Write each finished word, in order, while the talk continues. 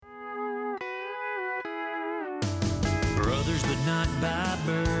not by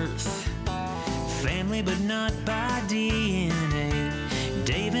birth. Family but not by DNA.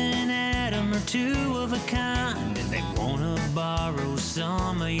 Dave and Adam are two of a kind, and they wanna borrow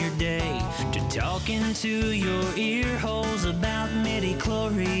some of your day to talk into your ear holes about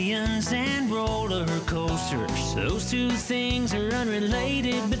midi-chlorians and roller coasters. Those two things are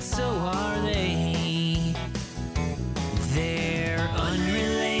unrelated, but so are they. They're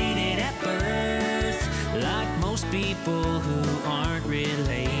unrelated at birth, like most people who aren't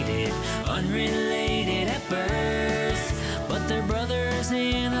related. Unrelated at birth, but they're brothers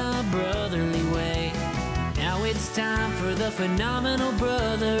in a brotherly way. Now it's time for the phenomenal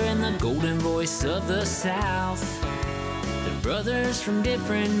brother and the golden voice of the South. They're brothers from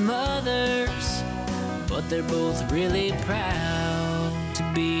different mothers, but they're both really proud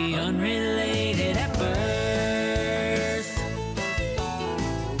to be unrelated at birth.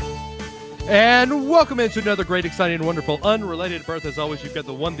 And welcome into another great, exciting, and wonderful Unrelated Birth. As always, you've got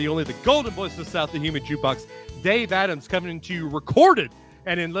the one, the only, the golden voice of the South, the human jukebox, Dave Adams, coming to you recorded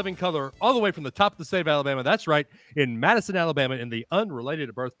and in living color all the way from the top of the state of Alabama. That's right, in Madison, Alabama, in the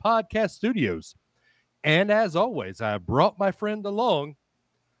Unrelated Birth podcast studios. And as always, I brought my friend along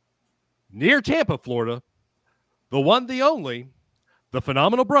near Tampa, Florida, the one, the only, the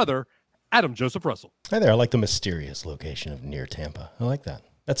phenomenal brother, Adam Joseph Russell. Hi there. I like the mysterious location of near Tampa. I like that.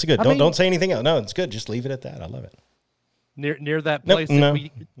 That's good. Don't say anything else. No, it's good. Just leave it at that. I love it. Near that place,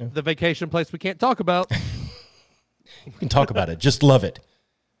 the vacation place we can't talk about. You can talk about it. Just love it.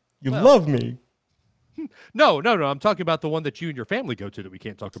 You love me. No. I'm talking about the one that you and your family go to that we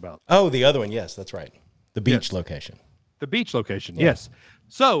can't talk about. Oh, the other one. Yes, that's right. The beach location. The beach location. Yeah. Yes.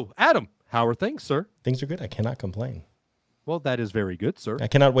 So, Adam, how are things, sir? Things are good. I cannot complain. Well, that is very good, sir. I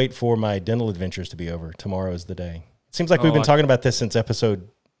cannot wait for my dental adventures to be over. Tomorrow is the day. It seems like we've been talking about this since episode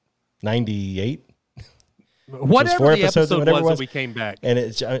 98. Whatever the episode was that we came back. And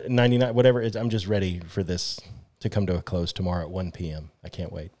it's 99, whatever. I'm just ready for this to come to a close tomorrow at 1 p.m. I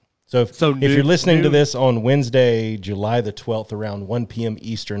can't wait. So if you're listening to this on Wednesday, July the 12th, around 1 p.m.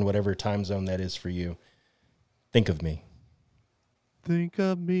 Eastern, whatever time zone that is for you, think of me. Think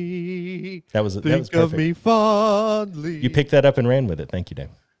of me. That was perfect. Of me fondly. You picked that up and ran with it. Thank you, Dave.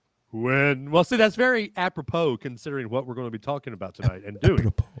 See, that's very apropos considering what we're going to be talking about tonight and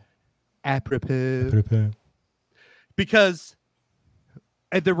doing. Apropos. Because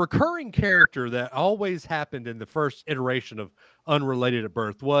the recurring character that always happened in the first iteration of Unrelated at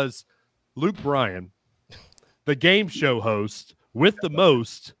Birth was Luke Bryan, the game show host with the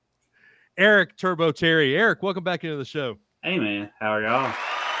most, Eric Turbo Terry. Eric, welcome back into the show. Hey, man. How are y'all?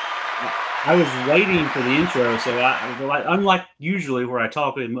 I was waiting for the intro, so unlike usually where I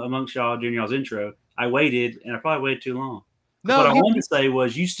talk amongst y'all during y'all's intro, I waited, and I probably waited too long. No, what I wanted to say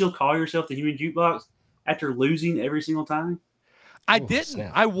was, you still call yourself the human jukebox after losing every single time? I didn't.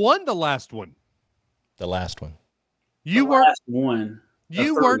 Snap. I won the last one. The last one. You weren't. Last one.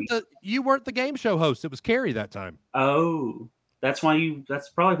 You weren't the game show host. It was Carrie that time. Oh, that's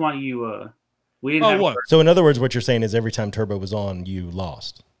probably why you. We didn't. What? So in other words, what you're saying is every time Turbo was on, you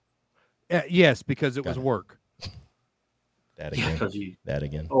lost. Yes, because it was work. That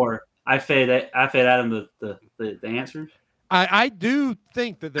again. Or I fed Adam the answers. I do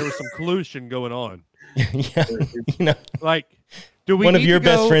think that there was some collusion going on. Yeah, like, do we? One of your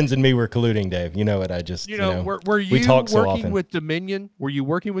best friends and me were colluding, Dave. You know what? I just, were you we talk so working often. with Dominion? Were you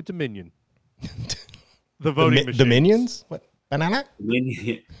working with Dominion? The voting machines. Dominions? What? Banana?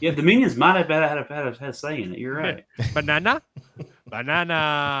 Yeah, Dominions might have had a say in it. You're right. Banana.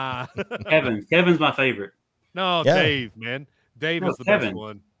 Kevin's my favorite. No, yeah. Dave, man. Dave is the best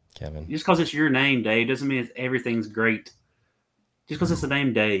one. Kevin. Just because it's your name, Dave, doesn't mean everything's great. Just because it's the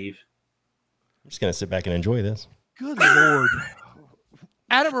name Dave. I'm just gonna sit back and enjoy this. Good Lord,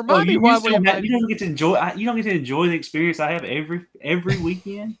 Adam, remind me why you don't get to enjoy. You don't get to enjoy the experience I have every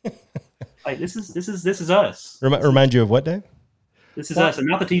weekend. Like this is us. Remind you of what, Dave? This is us, and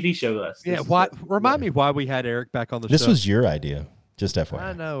not the TV show Us. Yeah. Remind me why we had Eric back on the show. This was your idea. Just FYI.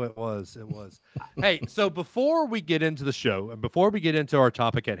 I know it was. Hey, so before we get into the show and before we get into our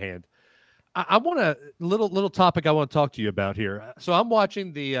topic at hand, I want a little topic I want to talk to you about here. So I'm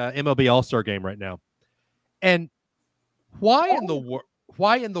watching the MLB All-Star game right now, and why in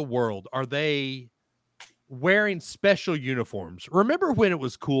the world are they wearing special uniforms? Remember when it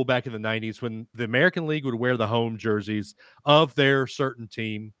was cool back in the 90s when the American League would wear the home jerseys of their certain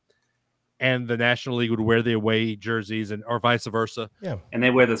team, and the National League would wear the away jerseys, or vice versa? Yeah, and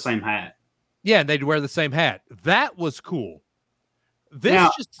they wear the same hat. Yeah, and they'd wear the same hat. That was cool.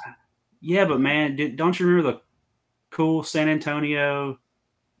 Yeah, but man, don't you remember the cool San Antonio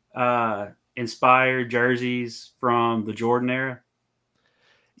inspired jerseys from the Jordan era?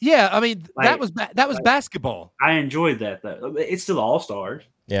 Yeah, I mean Like, that was basketball. I enjoyed that though. It's still All-Stars.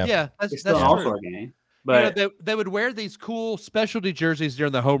 Yeah, It's still an All-Star game. But they would wear these cool specialty jerseys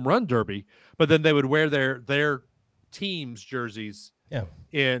during the home run derby, but then they would wear their team's jerseys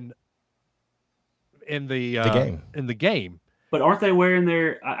in the game. But aren't they wearing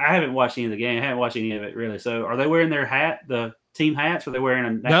their? I haven't watched any of the game. I haven't watched any of it really. So are they wearing their the team hats? Or are they wearing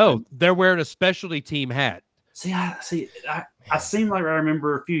a No? They're wearing a specialty team hat. I seem like I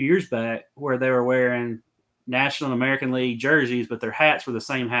remember a few years back where they were wearing National and American League jerseys, but their hats were the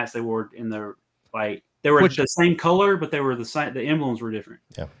same hats they wore in the they were the same color, but they were the same. The emblems were different.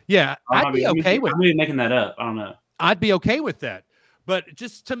 Yeah. I'd be okay with. I'm maybe making that up. I don't know. I'd be okay with that. But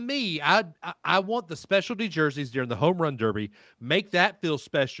just to me, I want the specialty jerseys during the home run derby. Make that feel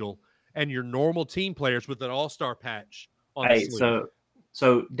special, and your normal team players with an all-star patch on the sleeve.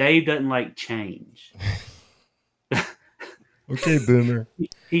 So Dave doesn't like change. Okay, boomer.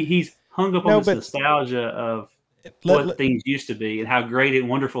 He's hung up on this nostalgia of what things used to be and how great and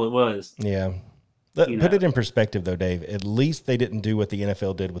wonderful it was. Yeah. Put it in perspective, though, Dave. At least they didn't do what the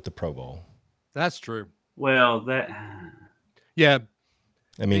NFL did with the Pro Bowl. That's true. Well, yeah.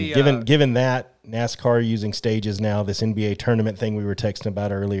 I mean, given that NASCAR using stages now, this NBA tournament thing we were texting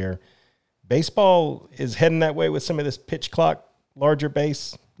about earlier, baseball is heading that way with some of this pitch clock, larger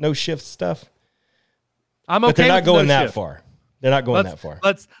base, no shift stuff. But they're not going that far. They're not going that far.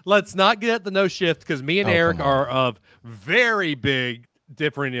 Let's not get at the no shift because me and Eric are of very big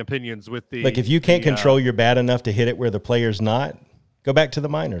differing opinions with the. Like if you can't control your bat enough to hit it where the player's not, go back to the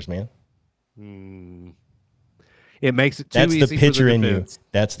minors, man. It makes it too easy. That's the pitcher in you.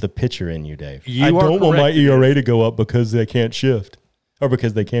 That's the pitcher in you, Dave. I don't want my ERA to go up because they can't shift, or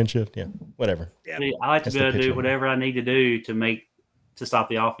because they can shift. Yeah, whatever. Yeah. I like to be able to do whatever I need to do to stop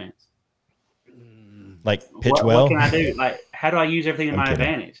the offense. Like pitch well. What can I do? Like, how do I use everything in my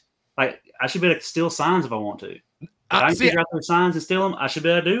advantage? Like, I should be able to steal signs if I want to. If I can figure out those signs and steal them, I should be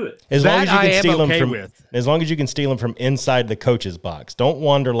able to do it. As long as you can steal them as long as you can steal them from inside the coach's box. Don't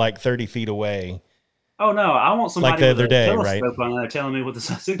wander like 30 feet away. Oh no, I want somebody like the other day, right? On there telling me what the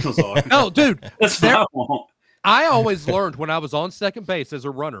signals are. No, dude, that's what I want. I always learned when I was on second base as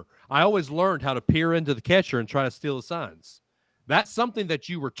a runner. I always learned how to peer into the catcher and try to steal the signs. That's something that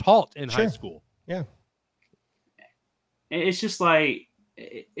you were taught in high school. Yeah. It's just like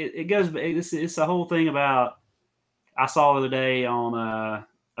it goes. It's the whole thing about. I saw the other day on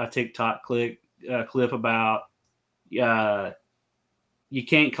a TikTok clip about you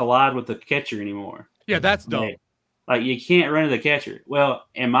can't collide with the catcher anymore. Yeah, that's dumb. Like you can't run into the catcher. Well,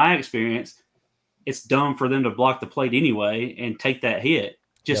 in my experience, it's dumb for them to block the plate anyway and take that hit.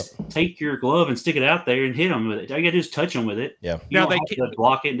 Just take your glove and stick it out there and hit them with it. All you got to do is touch them with it. Yeah. You don't have to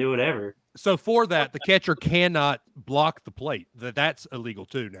block it and do whatever. So for that, the catcher cannot block the plate. That's illegal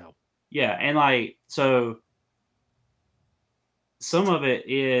too now. Yeah, and like so, some of it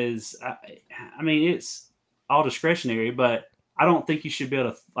is. I mean, it's all discretionary, but I don't think you should be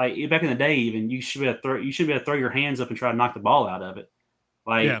able to like back in the day. Even you should be able to throw your hands up and try to knock the ball out of it.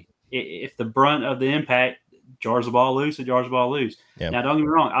 Like if the brunt of the impact jars the ball loose, it jars the ball loose. Yeah. Now, don't get me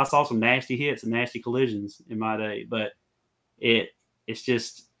wrong. I saw some nasty hits and nasty collisions in my day, but it's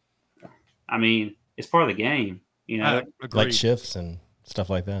just. I mean, it's part of the game, you know. Like shifts and stuff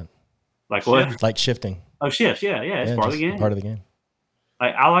like that. Like what? Like shifting. Oh, shifts. Yeah. It's part of the game. Part of the game.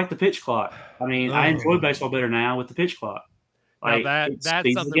 Like I like the pitch clock. I mean, I enjoy baseball better now with the pitch clock. Like it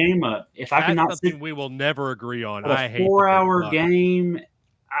speeds the game up. If I cannot something we will never agree on. I hate 4-hour game.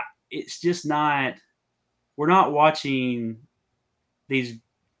 It's just not. We're not watching these.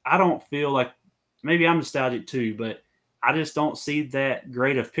 I don't feel like maybe I'm nostalgic too, but. I just don't see that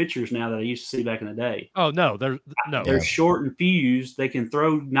great of pitchers now that I used to see back in the day. Oh no, they're short and fused. They can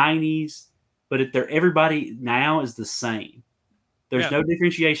throw 90s, but everybody now is the same. There's no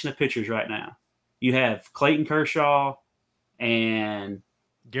differentiation of pitchers right now. You have Clayton Kershaw and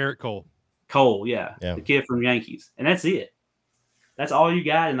Garrett Cole. The kid from Yankees, and that's it. That's all you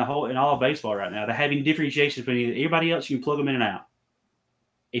got in all of baseball right now. They're having differentiation between everybody else. You can plug them in and out.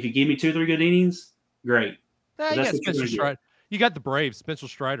 If you give me 2 or 3 good innings, great. You got Spencer Strider. You got the Braves, Spencer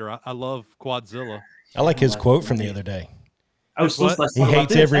Strider. I love Quadzilla. I like his quote from the other day. He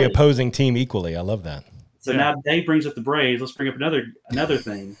hates every opposing team equally. I love that. So now Dave brings up the Braves. Let's bring up another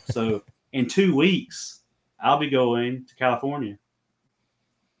thing. So in 2 weeks, I'll be going to California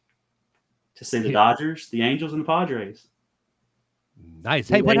to see the Dodgers, the Angels, and the Padres. Nice.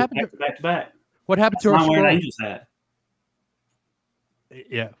 Hey, what happened? Back to back. What happened to our wearing an Angels hat?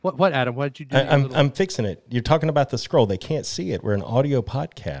 Yeah. What, Adam? What did you do? I'm fixing it. You're talking about the scroll. They can't see it. We're an audio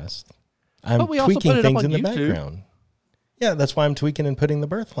podcast. I'm but we also tweaking put it up things on in the YouTube. background. Yeah, that's why I'm tweaking and putting the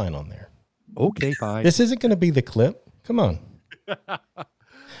birth line on there. Okay, fine. This isn't going to be the clip. Come on.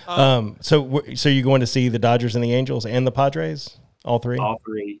 So you're going to see the Dodgers and the Angels and the Padres? All three? All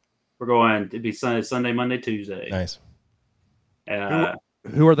three. We're going. It'd be Sunday, Monday, Tuesday. Nice.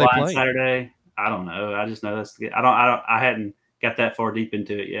 Who are they playing? Saturday. I don't know. I just know that's. I hadn't got that far deep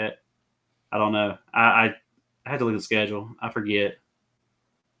into it yet. I don't know. I had to look at the schedule. I forget.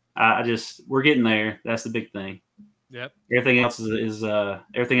 We're getting there. That's the big thing. Yep. Everything else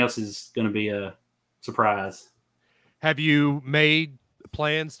is going to be a surprise. Have you made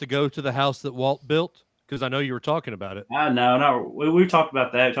plans to go to the house that Walt built? Because I know you were talking about it. No. We talked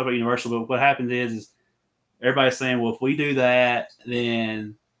about that. We talked about Universal, but what happens is everybody's saying, well, if we do that,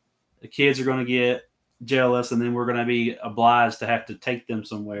 then the kids are going to get jealous, and then we're going to be obliged to have to take them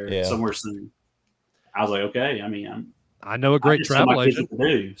somewhere soon. I was like, okay. I mean, I know a great travel agent to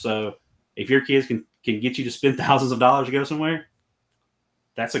do. So if your kids can get you to spend thousands of dollars to go somewhere,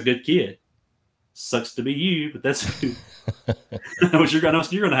 that's a good kid. Sucks to be you, but that's what you're going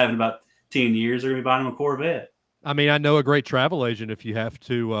to have in about 10 years. They're going to be buying them a Corvette. I mean, I know a great travel agent if you have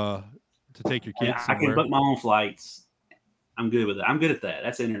to take your kids somewhere. I can book my own flights. I'm good with it. I'm good at that.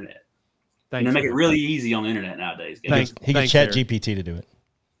 That's internet. Thanks. And they make it really easy on the internet nowadays. Guys. He can chat GPT to do it.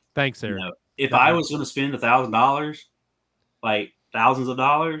 Thanks, Eric. If I was going to spend $1,000, like thousands of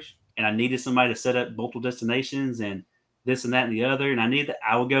dollars, and I needed somebody to set up multiple destinations and this and that and the other, and I need that,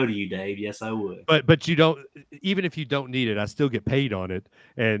 I would go to you, Dave. Yes, I would. But you don't. Even if you don't need it, I still get paid on it,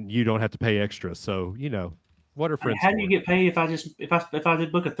 and you don't have to pay extra. So what are friends? How do you get paid if I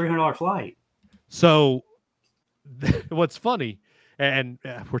did book a $300 flight? So, what's funny, and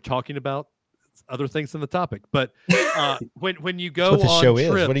we're talking about other things in the topic, but when you go that's what the on show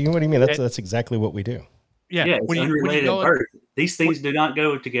trip, is. What do you mean? That's exactly what we do. Yeah, it's unrelated at birth. These things do not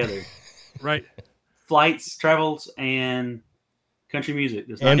go together. Right. Flights, travels, and country music.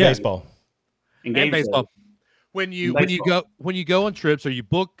 And baseball. And baseball. When you go on trips or you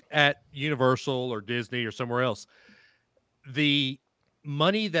book at Universal or Disney or somewhere else, the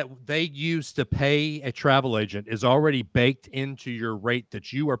money that they use to pay a travel agent is already baked into your rate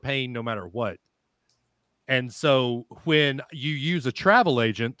that you are paying no matter what. And so when you use a travel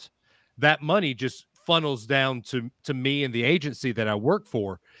agent, that money just funnels down to me and the agency that I work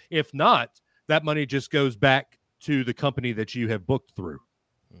for. If not, that money just goes back to the company that you have booked through.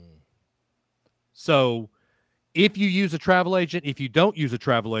 So if you use a travel agent, if you don't use a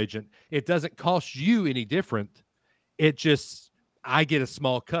travel agent, it doesn't cost you any different. It just, I get a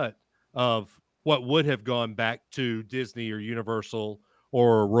small cut of what would have gone back to Disney or Universal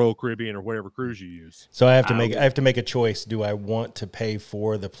or Royal Caribbean or whatever cruise you use. So I have to make a choice. Do I want to pay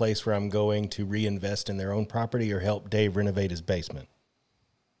for the place where I'm going to reinvest in their own property or help Dave renovate his basement?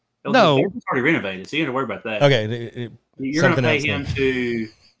 No, it's already renovated, so you don't have to worry about that. Okay, you're going to pay him to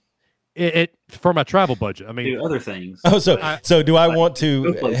it for my travel budget. I mean, do other things. Oh, so do I want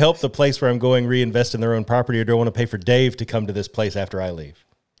to help the place where I'm going reinvest in their own property, or do I want to pay for Dave to come to this place after I leave?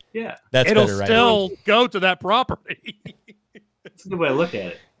 Yeah, it'll still go to that property. That's a good way to look at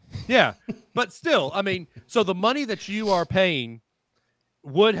it. Yeah, but still, I mean, so the money that you are paying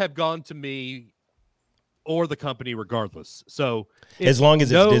would have gone to me or the company regardless. So as long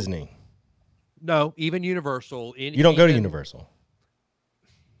as it's Disney. No, even Universal. You don't go to Universal.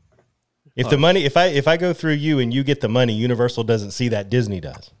 If the money, if I go through you and you get the money, Universal doesn't see that, Disney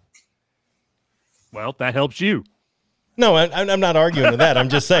does. Well, that helps you. No, I'm not arguing with that. I'm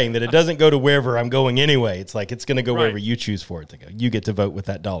just saying that it doesn't go to wherever I'm going anyway. It's like it's going to go wherever you choose for it to go. You get to vote with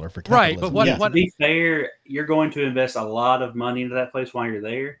that dollar for capitalism. Right, but to be fair, you're going to invest a lot of money into that place while you're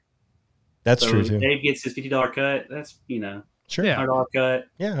there. That's true too. Dave gets his $50 cut. That's sure, $100 cut.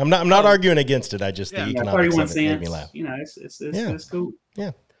 Yeah, I'm not arguing against it. I just the economics of it made me laugh. It's cool.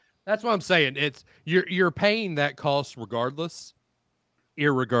 Yeah, that's what I'm saying. It's you're paying that cost regardless,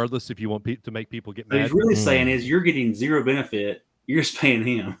 irregardless. If you want to make people get mad, what he's really saying is you're getting zero benefit. You're just paying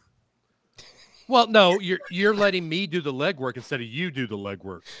him. Well, no, you're letting me do the legwork instead of you do the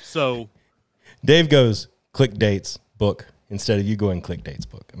legwork. So Dave goes click dates book instead of you going click dates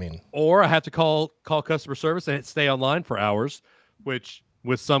book. I mean, or I have to call customer service and stay online for hours, which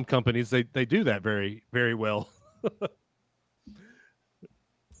with some companies they do that very, very well. I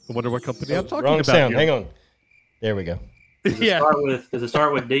wonder what company I'm talking about. Sound. Hang on. There we go. Does it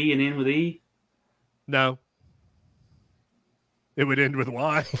start with D and end with E? No. It would end with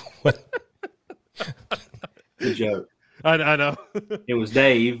Y. Good joke. I know. It was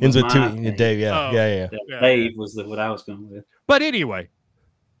Dave. Ends with two. Dave, yeah. Oh, yeah. Dave was what I was going with. But anyway,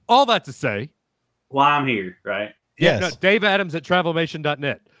 all that to say, why I'm here, right? Yes. No, Dave Adams at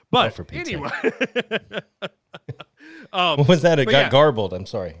travelmation.net. But anyway, What was that? It got yeah. garbled. I'm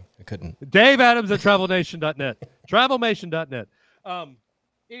sorry. I couldn't. Dave Adams at travelnation.net. Travelnation.net.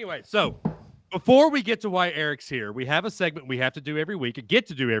 Anyway, so before we get to why Eric's here, we have a segment we have to do every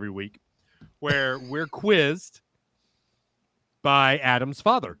week, where we're quizzed by Adam's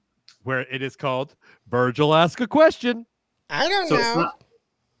father, where it is called Virgil Ask a Question. I don't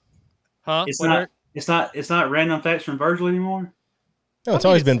know. It's not random facts from Virgil anymore. No, it's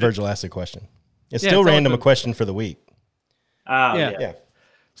always been Virgil Ask a Question. It's still random a question for the week. Yeah.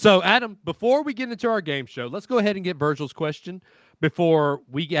 So, Adam, before we get into our game show, let's go ahead and get Virgil's question before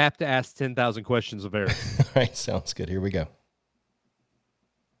we have to ask 10,000 questions of Eric. All right, sounds good. Here we go.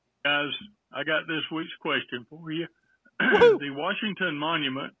 Guys, I got this week's question for you. The Washington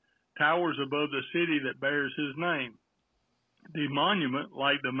Monument towers above the city that bears his name. The monument,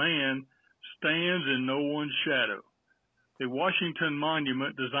 like the man, stands in no one's shadow. The Washington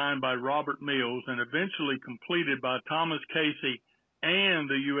Monument, designed by Robert Mills and eventually completed by Thomas Casey and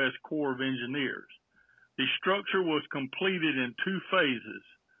the U.S. Corps of Engineers. The structure was completed in 2 phases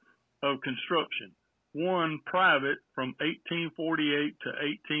of construction. One private from 1848 to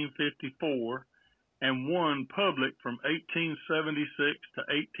 1854, and one public from 1876 to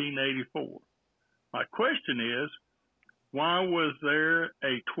 1884. My question is, why was there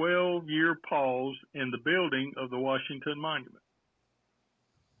a 12-year pause in the building of the Washington Monument?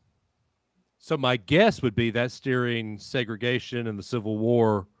 So my guess would be that's during segregation and the Civil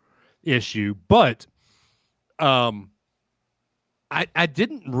War issue, but I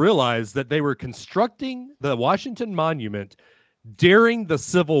didn't realize that they were constructing the Washington Monument during the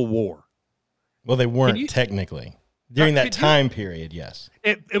Civil War. Well, they weren't technically. During that time period, yes.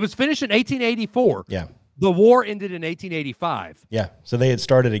 It was finished in 1884. Yeah. The war ended in 1885. Yeah, so they had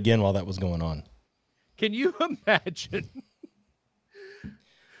started again while that was going on. Can you imagine?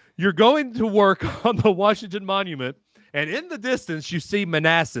 You're going to work on the Washington Monument, and in the distance, you see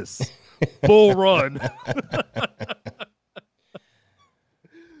Manassas, Bull Run.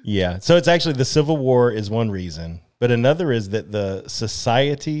 Yeah, so it's actually the Civil War is one reason, but another is that the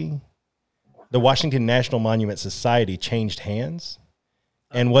Washington National Monument Society changed hands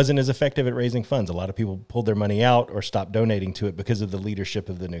and wasn't as effective at raising funds. A lot of people pulled their money out or stopped donating to it because of the leadership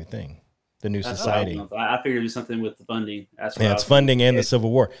of the new thing, the new society. I figured it was something with the funding. It's funding and the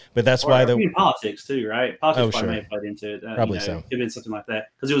Civil War, but that's why politics too, right? Politics probably may have played into it. Probably so. It could have been something like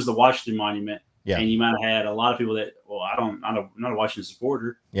that because it was the Washington Monument. Yeah. And you might have had a lot of people that, I'm not a Washington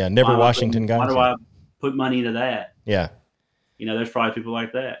supporter. Yeah, never Washington guys. Why do I put money into that? Yeah. There's probably people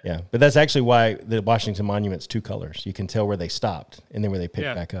like that. Yeah, but that's actually why the Washington Monument's 2 colors. You can tell where they stopped and then where they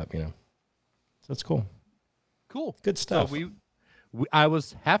picked back up, So it's cool. Cool. Good stuff. So I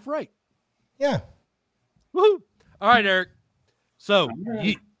was half right. Yeah. Woohoo! All right, Eric. So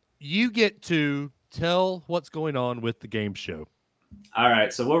you get to tell what's going on with the game show. All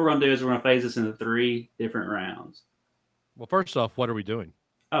right. So what we're going to do is we're going to phase this into 3 different rounds. Well, first off, what are we doing?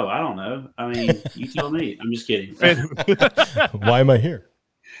 Oh, I don't know. I mean, you tell me. I'm just kidding. Why am I here?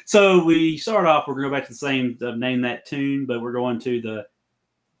 So we start off, we're going to go back to the same name that tune, but we're going to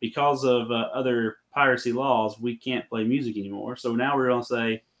because of other piracy laws, we can't play music anymore. So now we're going to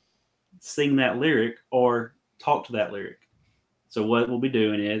say, sing that lyric or talk to that lyric. So what we'll be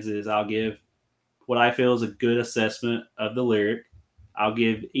doing is I'll give what I feel is a good assessment of the lyric. I'll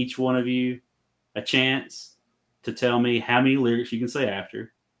give each one of you a chance to tell me how many lyrics you can say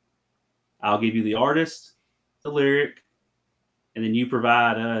after. I'll give you the artist, the lyric, and then you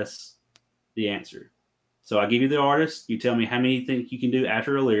provide us the answer. So I give you the artist, you tell me how many you think you can do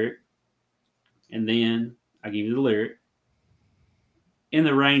after a lyric, and then I give you the lyric. In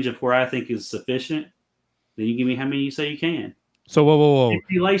the range of where I think is sufficient, then you give me how many you say you can. So whoa.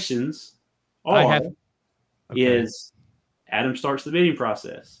 Stipulations is Adam starts the bidding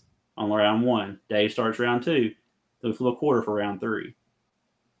process on round 1. Dave starts round 2. Then we flip a quarter for round 3.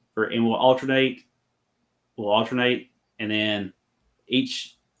 And we'll alternate, and then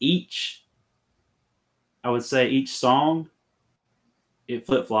each I would say each song, it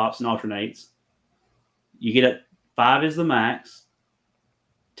flip-flops and alternates. You get up 5 is the max.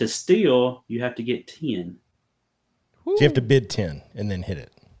 To steal, you have to get 10. So you have to bid 10 and then hit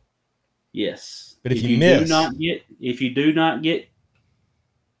it. Yes. But if you miss, if you do not get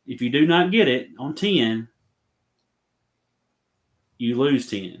it on 10, you lose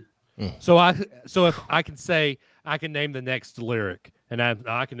 10. So if I can say I can name the next lyric, and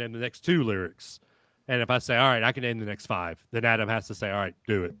I can name the next 2 lyrics, and if I say all right, I can name the next 5, then Adam has to say all right,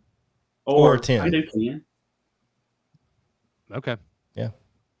 do it. Or 10. I do 10. Okay. Yeah.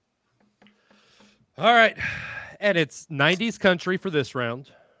 All right, and it's 90s country for this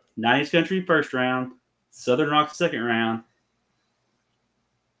round. 90s country first round. Southern Rock second round,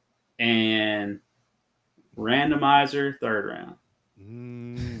 and Randomizer third round.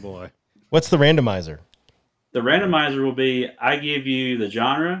 Boy. What's the randomizer? The randomizer will be I give you the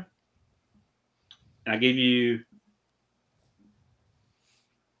genre, and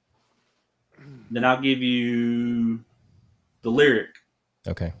then I'll give you the lyric.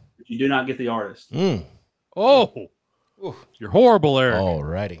 Okay. But you do not get the artist. Oh, you're horrible, Eric. All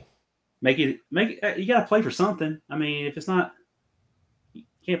righty. Make it. You got to play for something. I mean, if it's not, you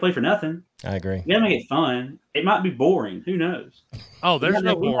can't play for nothing. I agree. You got to make it fun. It might be boring. Who knows? Oh, there's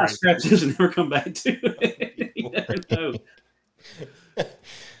no boring. We might scratch this and never come back to it. You never know.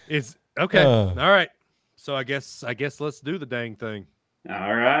 It's okay. All right. So I guess let's do the dang thing.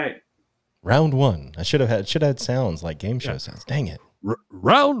 All right. Round one. I should have had sounds like game show sounds. Dang it.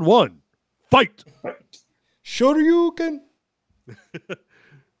 Round one. Fight. Shoryuken.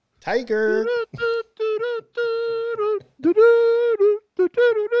 Tiger.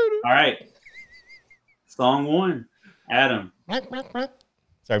 All right. Song one. Adam. Sorry,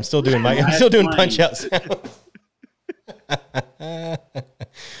 I'm still doing punch out sounds.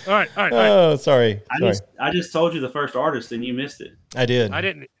 All right. Oh, sorry. I just told you the first artist and you missed it. I did. I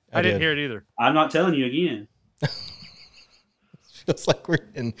didn't hear it either. I'm not telling you again. Feels like we're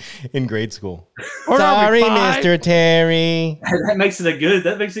in grade school. Sorry, Mr. Terry. That makes it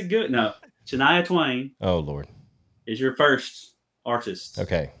good. No. Shania Twain. Oh, Lord. Is your first artist.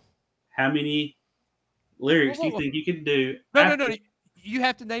 Okay. How many lyrics do you think you could do? No. You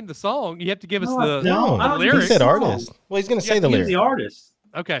have to name the song. You have to give us the He lyrics. said artist. Well, he's going to say the lyrics. The artist.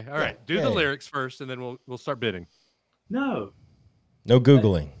 Okay, all right. Do the lyrics first, and then we'll start bidding. No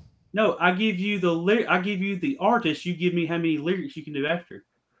Googling. No, I give you I give you the artist. You give me how many lyrics you can do after.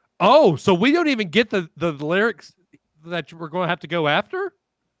 Oh, so we don't even get the lyrics that we're going to have to go after?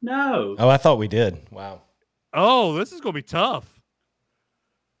 No. Oh, I thought we did. Wow. Oh, this is going to be tough.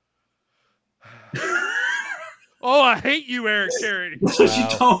 Oh, I hate you, Eric Terry. That's what you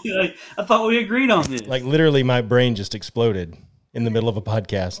told me. I thought we agreed on this. Like literally, my brain just exploded in the middle of a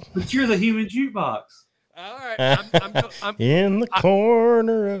podcast. But you're the human jukebox. All right, I'm in the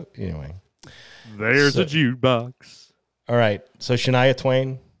corner of anyway. There's a jukebox. All right, so Shania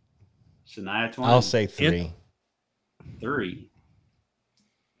Twain. I'll say 3. 3.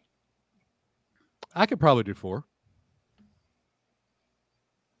 I could probably do 4.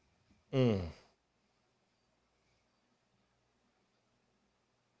 I'm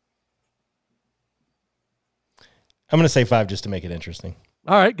going to say 5 just to make it interesting.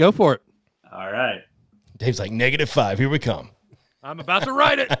 All right, go for it. All right. Dave's like, -5. Here we come. I'm about to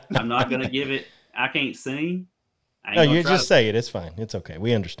write it. I'm not going to give it. I can't sing. No, you just say it. It's fine. It's okay.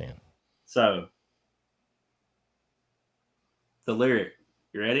 We understand. So, the lyric.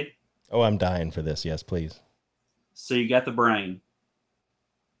 You ready? Oh, I'm dying for this. Yes, please. So you got the brain.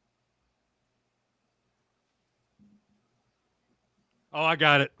 Oh, I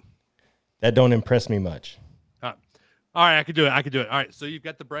got it. That don't impress me much. All right, I can do it. All right, so you've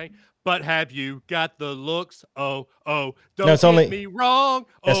got the brain, but have you got the looks? Don't get me wrong.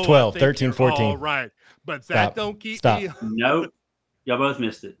 That's 12, 13, 14. All right, but that don't keep me. Nope. Y'all both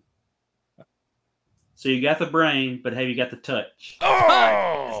missed it. So you got the brain, but have you got the touch?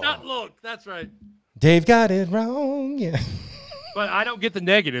 Oh! It's not look. That's right. Dave got it wrong. Yeah. But I don't get the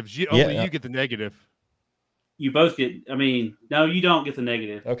negatives. Only you get the negative. You both get. I mean, no, you don't get the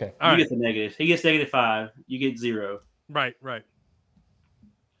negative. Okay. You get the negative. He gets -5. You get 0. Right. All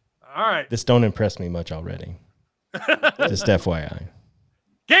right. This don't impress me much already. Just FYI.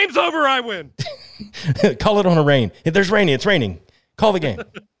 Game's over. I win. Call it on a rain. If there's raining, it's raining. Call the game.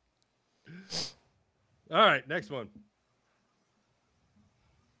 All right. Next one.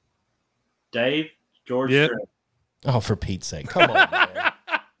 Dave, George Strait. Oh, for Pete's sake. Come on, man.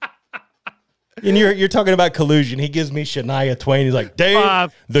 And you're talking about collusion. He gives me Shania Twain. He's like,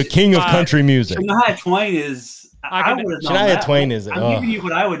 Dave, the king of country music. Shania Twain is... I would have known Shania that. Twain is... I'm giving you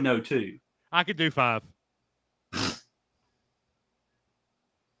what I would know, too. I could do 5.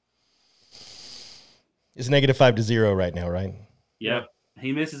 It's -5 to 0 right now, right? Yep.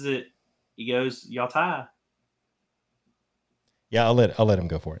 He misses it. He goes, y'all tie. Yeah, I'll let him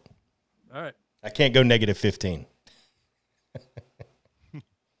go for it. All right. I can't go -15.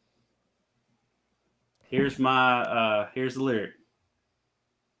 Here's my here's the lyric.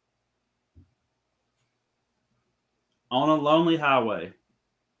 On a lonely highway.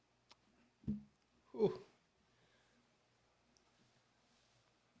 Ooh.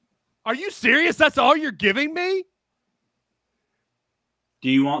 Are you serious? That's all you're giving me? Do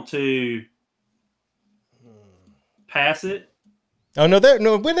you want to pass it? Oh no, there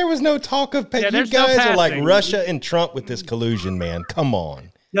was no talk of you there's guys no are like passing. Russia and Trump with this collusion, man. Come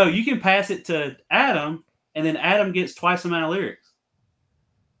on. No, you can pass it to Adam, and then Adam gets twice the amount of lyrics.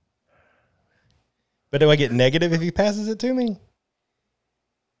 But do I get negative if he passes it to me?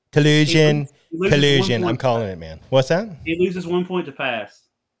 Collusion. He loses 1 Collusion. point. I'm calling it, man. What's that? He loses 1 point to pass.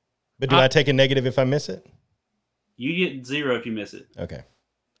 But do I take a negative if I miss it? You get 0 if you miss it. Okay.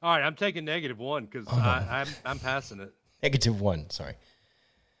 All right, I'm taking -1 because I'm passing it. -1. Sorry.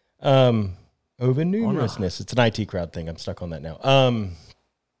 Over numerousness. It's an IT crowd thing. I'm stuck on that now. On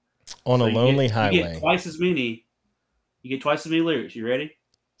So a lonely you highway. get twice as many. You get twice as many lyrics. You ready?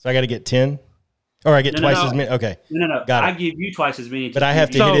 So I got to get 10? Or I get No, twice no. as many? Okay. No. Got it. I give you twice as many. But I have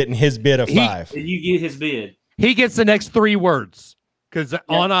to hit it in his bid of 5. And you get his bid. He gets the next 3 words because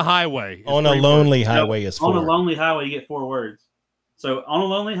on a highway. is On a 3 lonely words. highway is 4. On a lonely highway, you get 4 words. So on a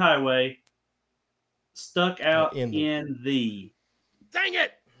lonely highway, stuck out in the. Dang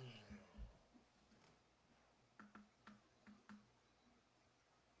it!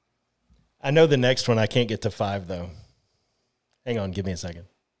 I know the next one. I can't get to 5 though. Hang on, give me a second.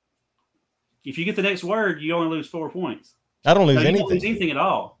 If you get the next word, you only lose 4 points. I don't lose No, you anything. don't lose anything at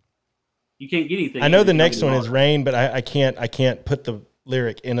all. You can't get anything. I know if the you next don't one get is it. rain, but I can't put the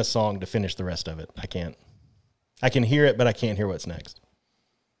lyric in a song to finish the rest of it. I can't. I can hear it, but I can't hear what's next.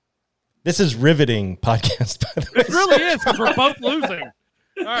 This is riveting podcast, by the way. It really is because we're both losing.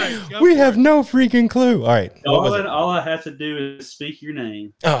 All right, We have no freaking clue. All right. What was it? All I have to do is speak your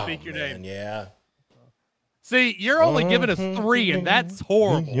name. Oh, Speak your man, name. yeah. See, you're only giving us 3, and that's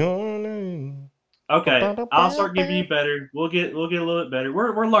horrible. Your name. Okay, I'll start giving you better. We'll get a little bit better.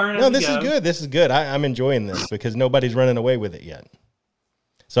 We're learning. No, as we this is go. good. This is good. I'm enjoying this because nobody's running away with it yet.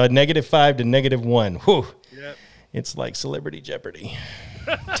 So at -5 to -1. Whew. Yep. It's like Celebrity Jeopardy.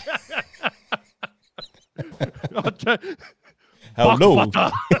 Hello.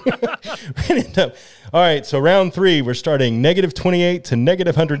 All right, so round 3, we're starting -28 to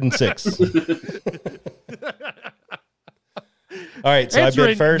 -106. All right, so Answering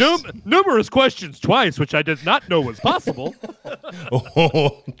I bid first. Numerous questions twice, which I did not know was possible.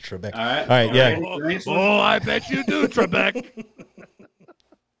 Oh, Trebek. All right, yeah. I bet you do, Trebek.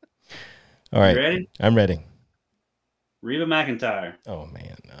 All right, You ready? I'm ready. Reba McEntire. Oh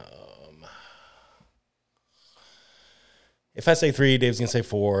man. If I say 3, Dave's gonna say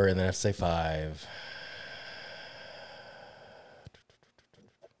 4, and then I have to say 5.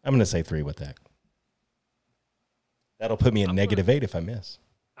 I'm gonna say 3 with that. That'll put me at -8 if I miss.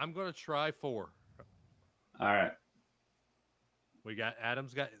 I'm going to try 4. All right. We got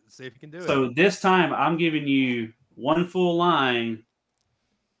Adam's got. See if he can do it. So this time I'm giving you 1 full line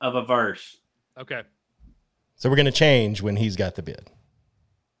of a verse. Okay. So we're gonna change when he's got the bid.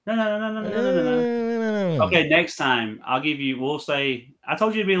 No. Okay, next time I'll give you. We'll say I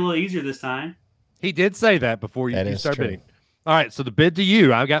told you it'd be a little easier this time. He did say that before you That is start true. bidding. All right. So the bid to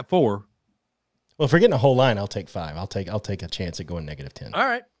you, I got 4. Well, if we're getting a whole line, I'll take 5. I'll take a chance at going -10. All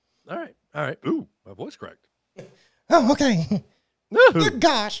right. Ooh, my voice cracked. Oh, okay. No.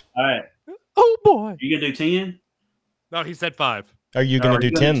 Gosh. All right. Oh boy. You gonna do 10? No, he said 5. Are you gonna Or do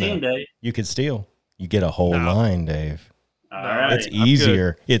you 10 10, then? Dave? You could steal. You get a whole No. line, Dave. All No, right. It's I'm good.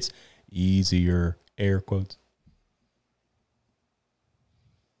 easier. It's easier. Air quotes.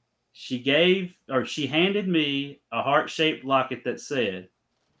 She handed me a heart-shaped locket that said,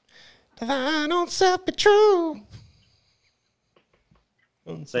 Thine own self be true.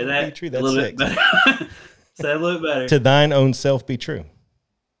 "Say that Be true. a That's little 6. bit better." Say it a little bit better. To thine own self be true.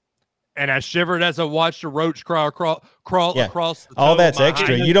 And I shivered as I watched a roach crawl Yeah. across the All toe that's of my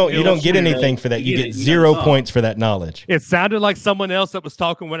extra. high You don't heel get shoe. anything for that. You You get get it. You 0 got the points for that knowledge. It sounded like someone else that was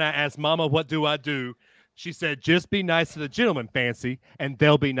talking when I asked Mama, "What do I do?" She said, "Just be nice to the gentleman, Fancy, and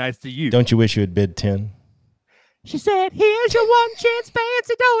they'll be nice to you." Don't you wish you had bid 10? She said, "Here's your one chance,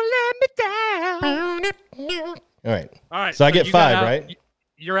 Fancy. Don't let me down." All right. All right. So I get you got 5, out- right?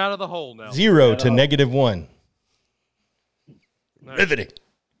 You're out of the hole now. 0 to -1. All right. Riveting.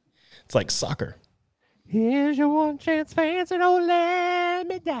 It's like soccer. Here's your one chance, Fancy. Don't let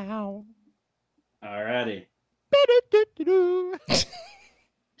me down. All righty. Ba-do-do-do-do.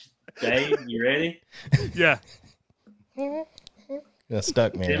 Dave, you ready? Yeah. That's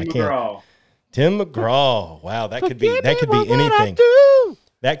stuck, man. Tim I can't. McGraw. Tim McGraw. Wow, that could be Forgive me for what I anything. do.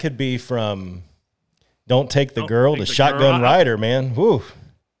 That could be from Don't Take the Don't Girl Take to the Shotgun Girl. Rider, man. Woo.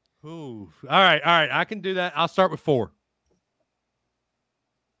 Ooh. All right. I can do that. I'll start with 4.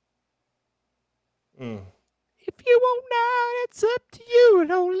 If you won't now, it's up to you.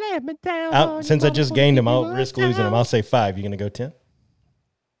 Don't let me down. Since I just gained him, I'll risk losing him. I'll say 5. You gonna go 10?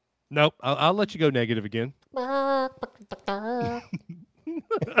 Nope. I'll let you go negative again. Well,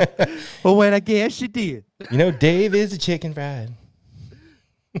 when I guess you did. You know, Dave is a chicken fried.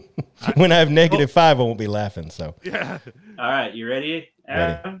 When I have -5, I won't be laughing. So Yeah. All right, you ready,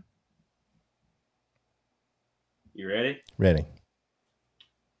 Adam? You ready? Ready.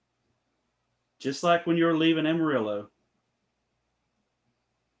 Just like when you were leaving Amarillo.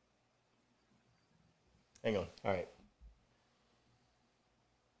 Hang on. All right.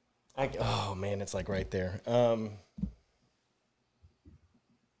 Oh man, it's like right there.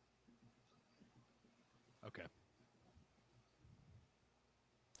 Okay.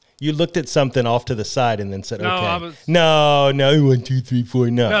 You looked at something off to the side and then said, No, "Okay." I was- No, 1, 2, 3,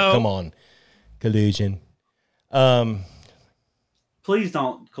 4. No, No. come on, collusion. Please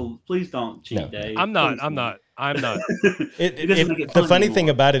don't cheat, No. Dave. I'm not. Please I'm don't. not. I'm not. It doesn't make it The fun funny anymore. thing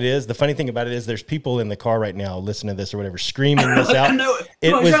about it is, there's people in the car right now listening to this or whatever, screaming this out. I know it. It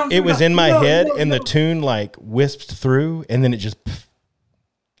Come on, was shout it was in my no, head, no, and no. the tune like wisped through, and then it just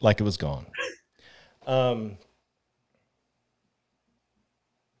like it was gone.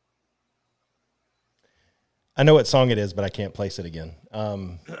 I know what song it is, but I can't place it again.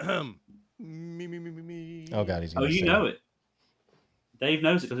 Me. Oh God, he's Oh, gonna you sing. know it. Dave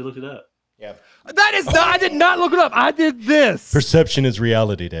knows it because he looked it up. Yeah. That is not. I did not look it up. I did this. Perception is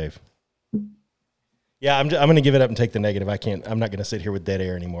reality, Dave. Yeah, I'm going to give it up and take the negative. I'm not going to sit here with dead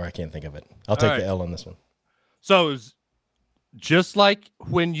air anymore. I can't think of it. I'll take the L on this one. So it was just like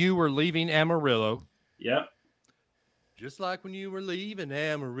when you were leaving Amarillo. Yep. Just like when you were leaving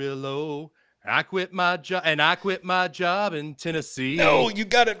Amarillo. I quit my job, and I quit my job in Tennessee. No, you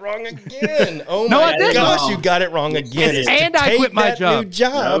got it wrong again. Oh No, my I didn't. gosh, you got it wrong again. It's- It's and to I take quit my that job. new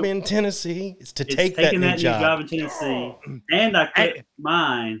job Nope. in Tennessee. It's to It's take that taking new that new job. job in Tennessee, and I quit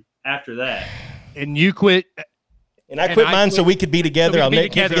mine after that. And you quit. And I quit mine so we could be together. so I'll we could be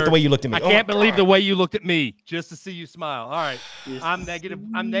can't forget together. the way you looked at me. I can't believe the way you looked at me just to see you smile. All right. I'm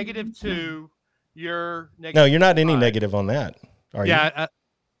 -2. You're negative. No, you're not any 5. negative on that. Are you? Yeah.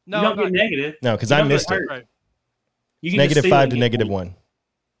 No, you don't I'm get not. negative. No, because You I don't get missed it. hurt. Right. You can just steal -5 and to get -1. points.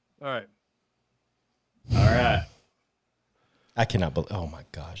 All right. All right. I cannot believe. Oh my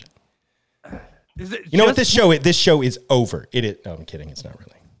gosh. Is it You know what? just- This show is over. It is. No, I'm kidding. It's not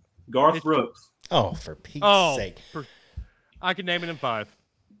really. Garth Brooks. Oh, for Pete's sake. I can name it in 5.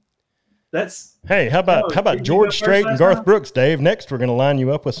 That's Hey, how about did you George go Strait first and last Garth time? Brooks, Dave? Next, we're going to line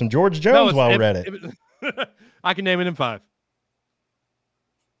you up with some George Jones while we're at it. I can name it in 5.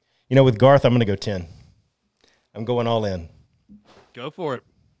 You know, with Garth, I'm going to go 10. I'm going all in. Go for it.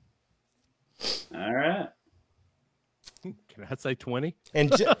 all right. Can I say 20?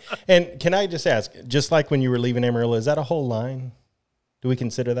 And and can I just ask, just like when you were leaving Amarillo, is that a whole line? Do we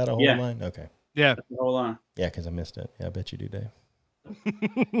consider that a whole Yeah. line? Okay. Yeah. Hold on. Yeah, because I missed it. Yeah, I bet you do, Dave.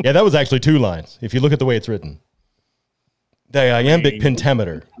 Yeah, that was actually 2 lines, if you look at the way it's written. The iambic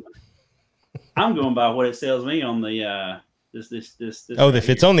pentameter. I'm going by what it tells me on the this. Oh, right if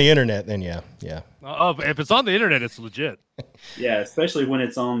it's here. on the internet, then yeah. Oh, if it's on the internet, it's legit. Yeah, especially when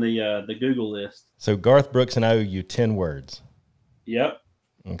it's on the Google list. So Garth Brooks and I owe you 10 words. Yep.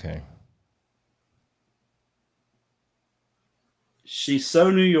 Okay. She's so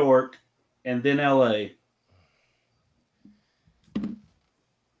New York, and then L.A.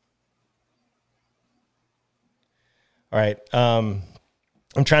 All right. I'm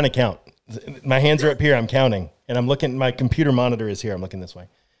trying to count. My hands are up here. I'm counting. And I'm looking. My computer monitor is here. I'm looking this way.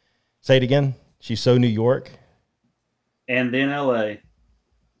 Say it again. She's so New York. And then L.A.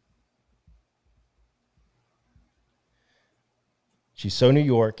 She's so New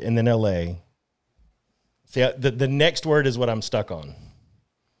York and then L.A. See, the next word is what I'm stuck on.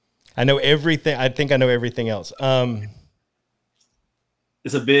 I know everything. I think I know everything else.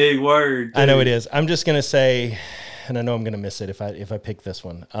 It's a big word. I know dude. it is. I'm just going to say, and I know I'm going to miss it if I pick this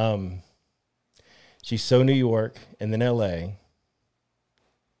one. She's so New York and then L.A.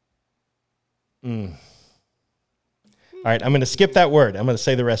 All right, I'm going to skip that word. I'm going to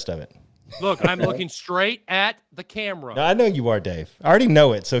say the rest of it. Look, I'm looking straight at the camera. No, I know you are, Dave. I already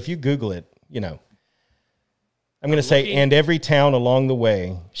know it. So if you Google it, you know. I'm going to say, looking- and every town along the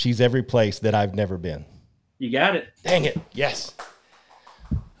way, she's every place that I've never been. You got it. Dang it. Yes.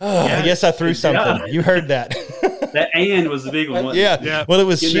 Oh, I guess I threw Good something. job. You heard that. That and was the big one. Wasn't Yeah. It? Yeah. Well, it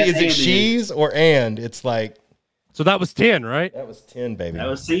was Give she. that Is it and to you. she's or and? It's like, So that was 10, right? that was 10, baby. That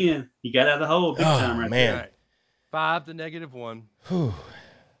was 10. You got out of the hole big Oh, time right man. All right. 5 to -1. Whew.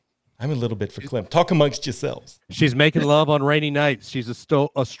 I'm a little bit verklempt. Talk amongst yourselves. She's making love on rainy nights. She's a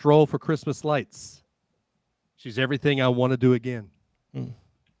stroll for Christmas lights. She's everything I want to do again. Mm.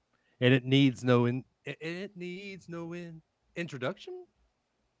 And it needs no introduction.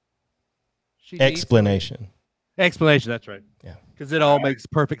 Explanation. Explanation. That's right. Yeah. Because it all makes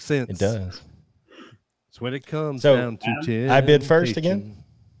perfect sense. It does. It's when it comes So, down to 10. I bid first again?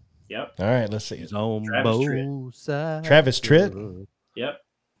 Yep. All right, let's see. He's on Travis both Tritt. sides. Travis Tritt? Yep.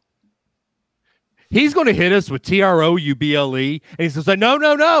 He's going to hit us with TROUBLE, and he's going to say, no.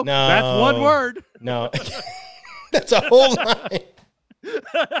 No. That's one word. No. That's a whole line.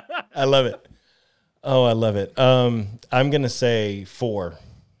 I love it. Oh, I love it. I'm going to say 4.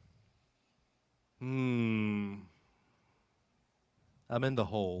 I'm in the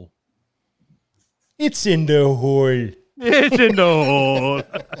hole. It's in the hole. It's in the hole.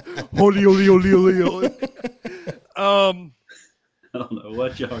 Holy. I don't know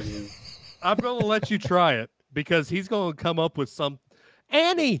what y'all are doing. I'm going to let you try it because he's going to come up with some.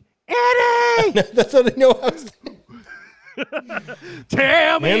 Annie! That's what I know. I was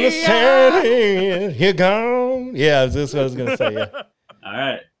Tell me. in the sand, you're gone. Yeah, that's what I was going to say. Yeah. All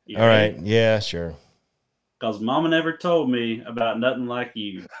right. All right. Yeah, sure. Because Mama never told me about nothing like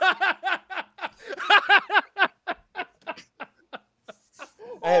you.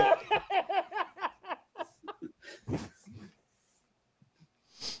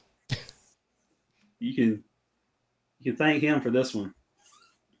 You can thank him for this one.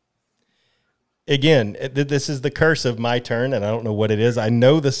 Again, this is the curse of my turn, and I don't know what it is. I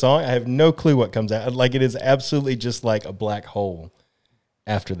know the song. I have no clue what comes out. Like, it is absolutely just like a black hole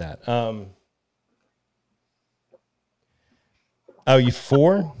after that. Oh, you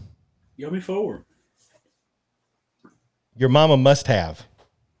 4? You owe me 4. Your mama must have.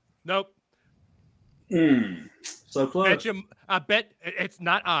 Nope. So close. I bet it's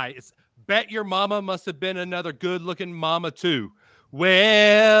not It's bet your mama must have been another good-looking mama too.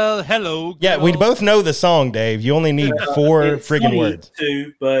 Well, hello. Yeah, we both know the song, Dave. You only need 4 It's friggin' words.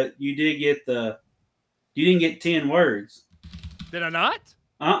 2, but you did get you didn't get 10 words. Did I not?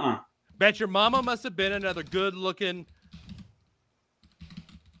 Bet your mama must have been another good-looking.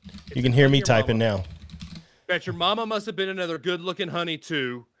 You can hear me typing now. Bet your mama must have been another good-looking honey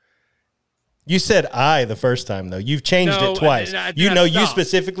too. You said I the first time, though. You've changed it twice. You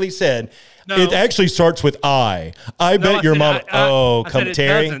specifically said, it actually starts with I. I bet your mama.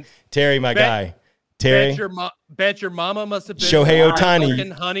 Terry. Terry, my guy. Terry. Bet your mama must have been Shohei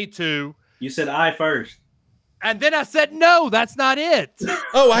Ohtani. Honey too. You said I first. And then I said, no, that's not it.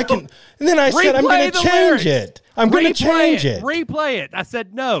 Oh, I can. And then I said, I'm going to change it. I'm going to change it. Replay it. I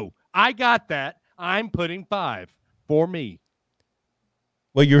said, no, I got that. I'm putting 5 for me.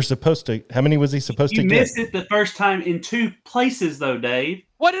 Well, you're supposed to. How many was he supposed to get? You missed it the first time in 2 places, though, Dave.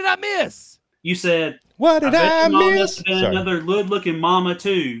 What did I miss? You said, what did I miss? Another good-looking mama,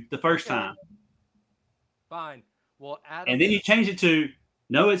 too, the first time. Fine. Well, Adam. And then you changed it to,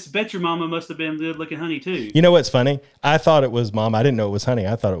 no, it's bet your mama must have been good-looking honey, too. You know what's funny? I thought it was mama. I didn't know it was honey.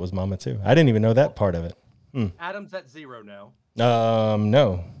 I thought it was mama, too. I didn't even know that part of it. Adam's at 0 now.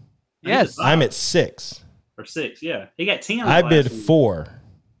 No. Yes. I'm at 6. Or 6, yeah. He got 10. I bid 4,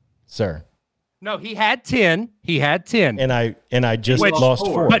 sir. No, he had 10. And I just lost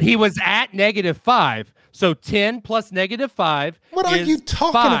 4. But he was at -5. So 10 plus -5. What are you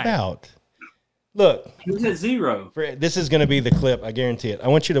talking about? Look. He was at 0. This is going to be the clip. I guarantee it. I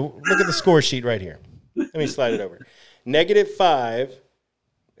want you to look at the score sheet right here. Let me slide it over. -5,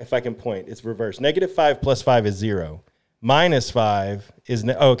 if I can point, it's reversed. -5 plus 5 is 0. -5 is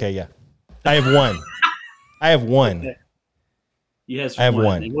okay. Yeah, I have 1. I have 1. Okay. Yes, I have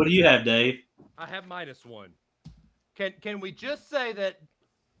 1. What do you have, Dave? I have -1. Can we just say that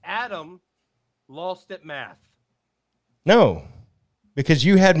Adam lost at math? No, because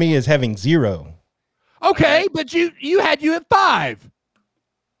you had me as having 0. Okay, but you had you at 5.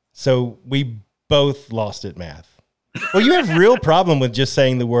 So we both lost at math. Well, you have real problem with just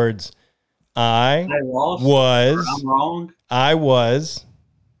saying the words I lost, was. I'm wrong. I was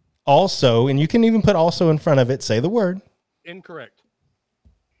also, and you can even put also in front of it. Say the word. Incorrect.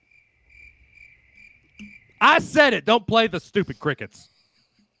 I said it. Don't play the stupid crickets.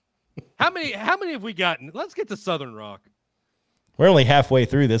 How many have we gotten? Let's get to Southern Rock. We're only halfway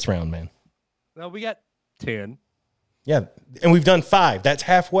through this round, man. No, we got 10. Yeah, and we've done 5. That's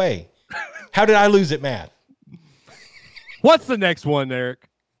halfway. How did I lose at math? What's the next one, Eric?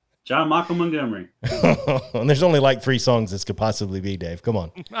 John Michael Montgomery. And there's only like 3 songs this could possibly be, Dave. Come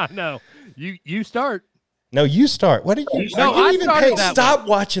on. I know. You start. No, you start. What are you? No, are you I even started paying? that Stop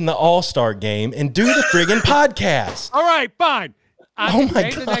watching the All-Star game and do the friggin' podcast. All right, fine. Oh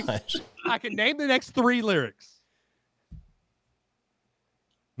my gosh. I can name the next 3 lyrics.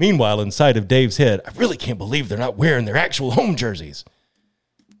 Meanwhile, inside of Dave's head, I really can't believe they're not wearing their actual home jerseys.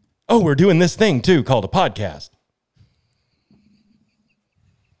 Oh, we're doing this thing too called a podcast.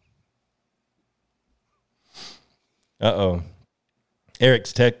 Uh-oh.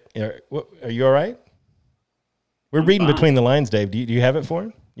 Eric's tech. Eric, are you all right? We're I'm reading fine. between the lines, Dave. Do you have it for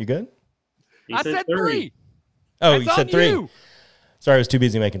him? You good? I said 3. Oh, That's you said 3. you. Sorry, I was too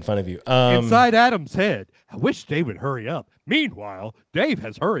busy making fun of you. Inside Adam's head. I wish Dave would hurry up. Meanwhile, Dave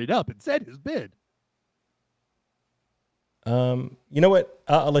has hurried up and said his bid. You know what?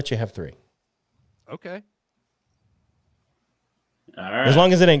 I'll let you have 3. Okay. All right. As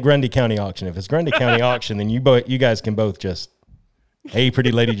long as it ain't Grundy County Auction. If it's Grundy County Auction, then you guys can both just, hey,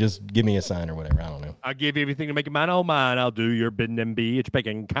 pretty lady, just give me a sign or whatever. I don't know. I'll give you everything to make it mine, all mine. I'll do your bidding and be a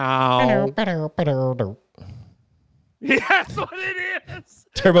begging cow. Yeah, that's what it is.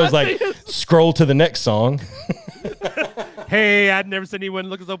 Turbo's like, scroll to the next song. Hey, I've never seen anyone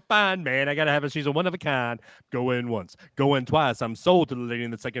looking so fine, man. I gotta have her. She's a one of a kind. Go in once, go in twice. I'm sold to the lady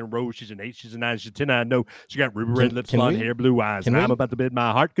in the second row. She's an 8, she's a 9, she's a 10. I know she got ruby red lips, blonde hair, blue eyes. And I'm about to bid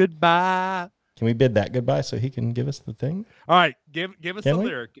my heart goodbye. Can we bid that goodbye so he can give us the thing? All right, give us the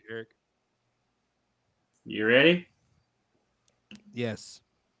lyric, Eric. You ready? Yes.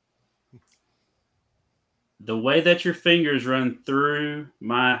 The way that your fingers run through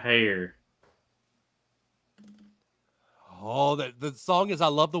my hair. Oh, the song is "I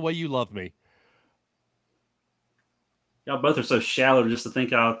Love the Way You Love Me." Y'all both are so shallow just to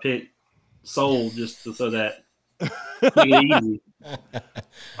think I'll pick Soul just so that make it easy.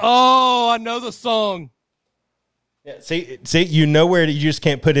 Oh, I know the song. Yeah, see, you know where you just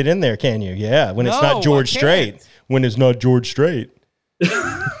can't put it in there, can you? Yeah, when it's not George Strait. When it's not George Strait.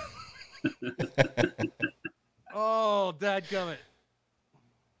 Oh, dadgummit.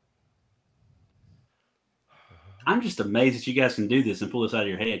 I'm just amazed that you guys can do this and pull this out of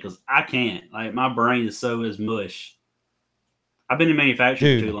your head because I can't. Like, my brain is so as mush. I've been in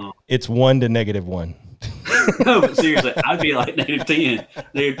manufacturing for too long. It's 1 to -1. No, but seriously, I'd be like -10,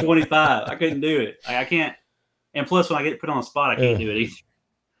 -25. I couldn't do it. I can't. And plus, when I get put on the spot, I can't do it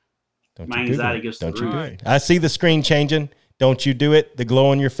either. My anxiety goes through the roof. I see the screen changing. Don't you do it. The glow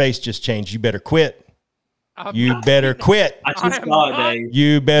on your face just changed. You better quit. You better quit. I just saw it, Dave.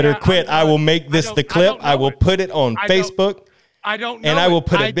 You better quit. I will make this the clip. I will put it on Facebook. I don't know. And I will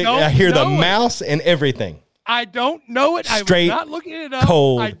put a big, I hear the mouse and everything. I don't know it. Straight, I was not looking it up.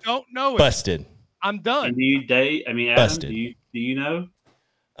 cold, I don't know it. Busted. I'm done. And do you, Dave? I mean, Adam, busted. do you know?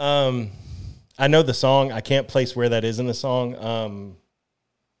 I know the song. I can't place where that is in the song.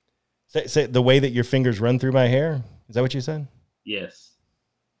 Say the way that your fingers run through my hair. Is that what you said? Yes.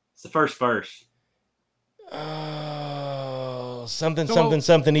 It's the first verse. Oh, something.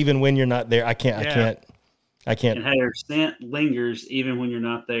 Even when you're not there, I can't. And how your scent lingers even when you're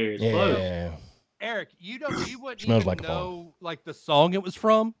not there. It's close. Eric, you wouldn't Smells even like know like the song it was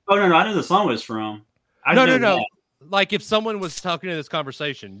from. Oh no, I knew the song was from. No. Like if someone was talking to this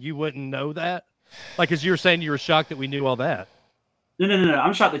conversation, you wouldn't know that. Like as you were saying, you were shocked that we knew all that. No.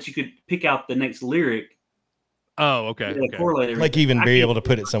 I'm shocked that you could pick out the next lyric. Oh, okay. Like even be able to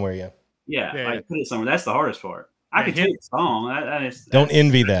put it somewhere. Yeah. Put it somewhere. That's the hardest part. I can take the song. Don't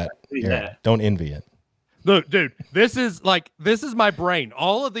envy that. Don't envy it. Look, dude, this is my brain.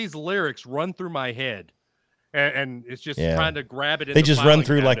 All of these lyrics run through my head, and it's just trying to grab it. They just run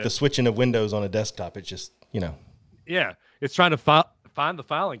through like the switching of windows on a desktop. It's just, Yeah, it's trying to find the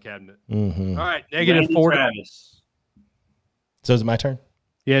filing cabinet. Mm-hmm. All right, -4. Travis. So is it my turn?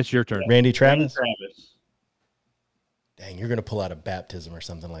 Yeah, it's your turn. Randy Travis? Randy Travis. Dang, you're going to pull out a baptism or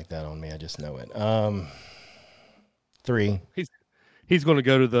something like that on me. I just know it. 3. He's going to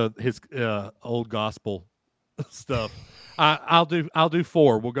go to his old gospel stuff. I'll do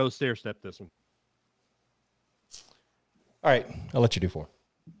 4. We'll go stair step this one. All right, I'll let you do 4.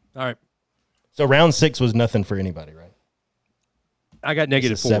 All right. So round 6 was nothing for anybody, right? I got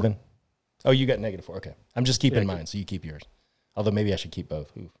 -4. 7. Oh, you got -4. Okay, I'm just keeping mine, so you keep yours. Although maybe I should keep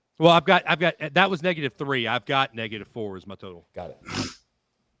both. Oof. Well, I've got that was -3. I've got -4 is my total. Got it.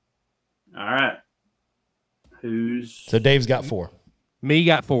 All right. So Dave's got 4. Me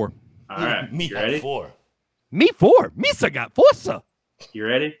got 4. All right. Me you ready? got 4. Me 4. Misa got 4, sir. You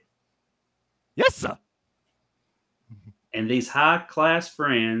ready? Yes, sir. And these high-class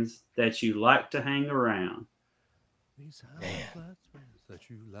friends that you like to hang around. These high-class friends that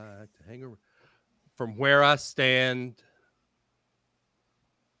you like to hang around. From where I stand.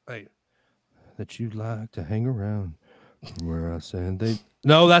 Hey, that you like to hang around. From where I stand.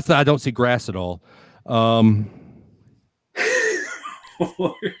 No, I don't see grass at all. No,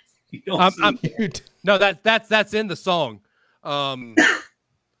 that's in the song.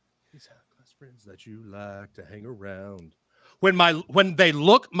 These high-class friends that you like to hang around. When they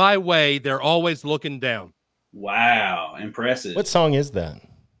look my way, they're always looking down. Wow, impressive. What song is that?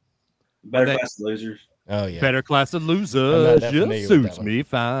 Better Class Losers. Oh yeah. Better Class of I'm not Losers that just familiar with that suits one. me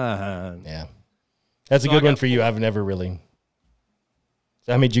fine. Yeah. That's a So I good one got for you. 4. I've never really.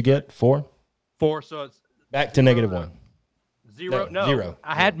 So how many did you get? 4? 4, so it's Back to negative 1. 0. No, 0.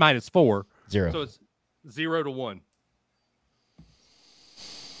 I had -4. 0. So it's 0 to 1.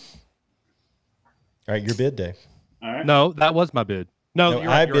 All right, your bid, Dave. All right. No, that was my bid. No, No, you're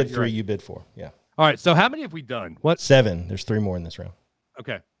right, I you're bid right, you're 3, right. you bid 4. Yeah. All right, so how many have we done? What? 7. There's 3 more in this round.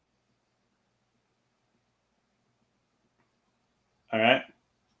 Okay. All right.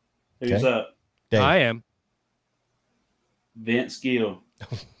 Who's Okay. up? Dave. I am. Vince Gill.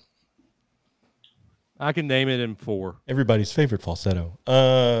 I can name it in 4. Everybody's favorite falsetto.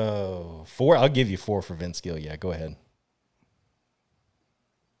 4. I'll give you 4 for Vince Gill. Yeah, go ahead.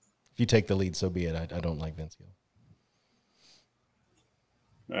 If you take the lead, so be it. I don't like Vince Gill.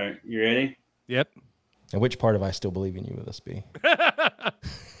 All right. You ready? Yep. And which part of I Still Believe in You will this be?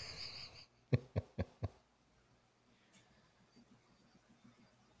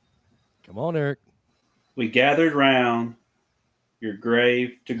 Come on, Eric. We gathered round your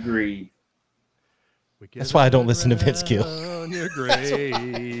grave to grieve. That's why I don't listen to Vince Gill. On your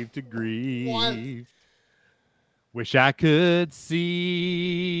grave to grieve. Wish I could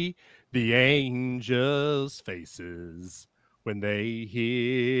see the angels' faces when they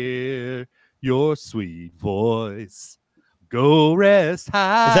hear your sweet voice. Go rest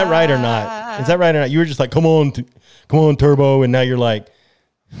high. Is that right or not? Is that right or not? You were just like, come on, Turbo, and now you're like,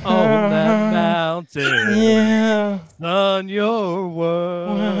 on that mountain? yeah. On your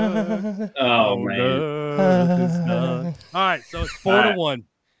world. Oh, on man. earth is done. All right, so it's 4 All to right. 1.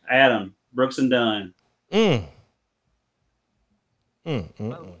 Adam, Brooks and Dunn. By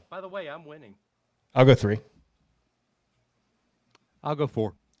the way, I'm winning. I'll go 3. I'll go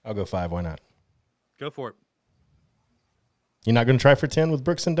 4. I'll go 5. Why not? Go for it. You're not going to try for 10 with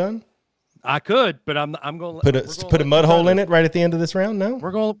Brooks and Dunn? I could, but I'm going to Put a mud hole in it right at the end of this round? No?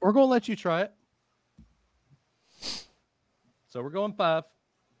 We're going to let you try it. So we're going 5.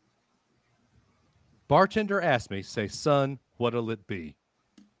 Bartender asked me, say, son, what'll it be?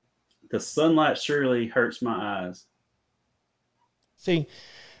 The sunlight surely hurts my eyes. See,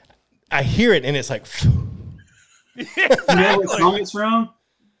 I hear it and it's like, You know what song it's from?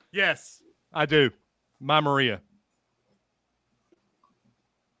 Yes, I do. My Maria.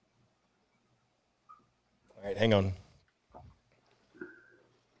 all right, hang on.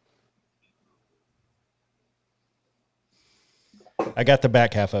 I got the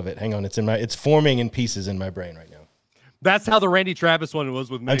back half of it. Hang on. It's forming in pieces in my brain right now. That's how the Randy Travis one was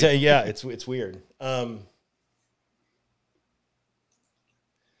with me. I'm telling you, yeah, it's weird. I'm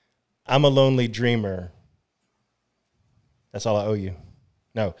a lonely dreamer. That's all I owe you.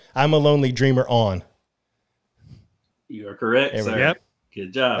 No, I'm a lonely dreamer on You are correct, There we sir. go. Yep. Good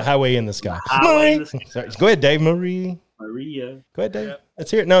the job. highway in the sky. Highway in the Marie. Sorry. Go ahead, Dave. Marie. Maria. Go ahead, Dave.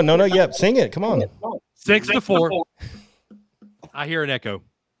 Let's hear it. No. Yep. Sing it. Come on. 6 to 4. I hear an echo.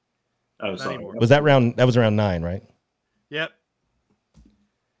 Oh, sorry. anymore. Was that round? That was around 9, right? Yep.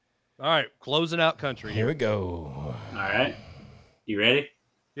 All right, closing out country Here here. we go. All right. You ready?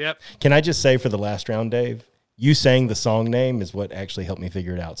 Yep. Can I just say for the last round, Dave, you saying the song name is what actually helped me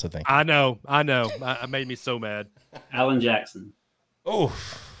figure it out. So thank you. I know. I made me so mad. Alan Jackson. Oh,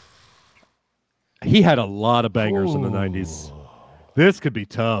 He had a lot of bangers in the 90s. This could be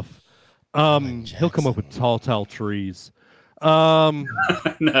tough. He'll come up with tall trees. No.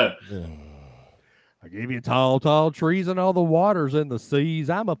 I give you tall trees and all the waters and the seas.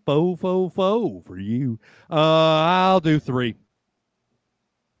 I'm a foe for you. I'll do 3.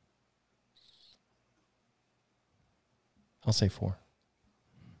 I'll say 4.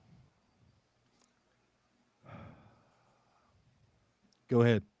 Go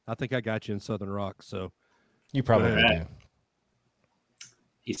ahead. I think I got you in Southern Rock. So You probably All right. do.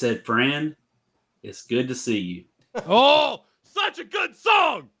 He said, friend, it's good to see you. oh, such a good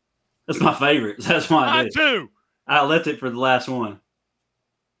song. That's my favorite. That's why I I did it. too. I left it for the last one.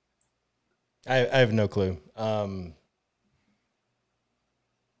 I have no clue. Yeah,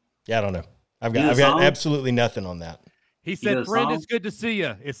 I don't know. I've got song? absolutely nothing on that. He know said, the friend, song? it's good to see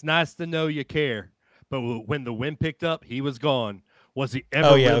you. It's nice to know you care. But when the wind picked up, he was gone. Was he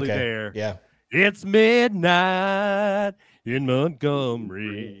ever really there? Yeah. It's midnight in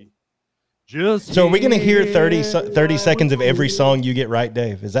Montgomery. Just So are we going to hear 30 here seconds of with every you. song you get right,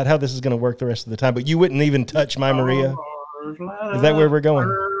 Dave? Is that how this is going to work the rest of the time? But you wouldn't even touch My Maria? Is that where we're going?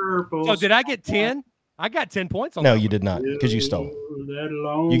 So did I get 10? I got 10 points on No, that you one. did not because you stole.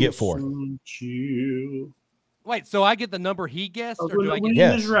 You get 4. Wait, so I get the number he guessed, or do I get?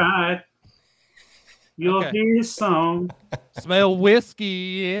 Yes. Right. You'll hear his song. Smell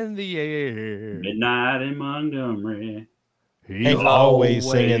whiskey in the air. Midnight in Montgomery. He's always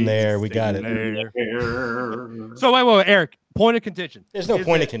singing there. We got it. there. So wait, Eric. Point of contention. There's no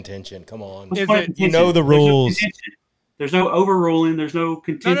point of contention. Come on. You know the rules. There's no overruling. There's no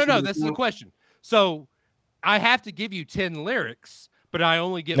contention. No. This is the question. So I have to give you 10 lyrics, but I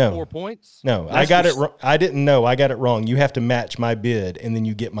only get 4 points? No, I got it wrong. I didn't know. I got it wrong. You have to match my bid, and then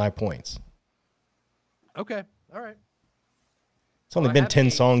you get my points. Okay. All right. It's only been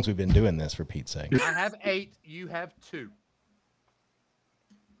 10 songs we've been doing this, for Pete's sake. I have 8. You have 2.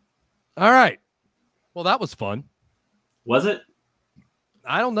 All right. Well, that was fun. Was it?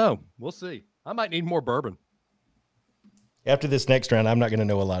 I don't know. We'll see. I might need more bourbon. After this next round, I'm not going to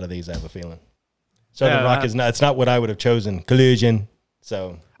know a lot of these, I have a feeling. Southern Rock is not, it's not what I would have chosen. Collusion.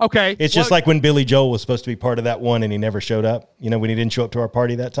 So, okay. It's just like when Billy Joel was supposed to be part of that one and he never showed up, when he didn't show up to our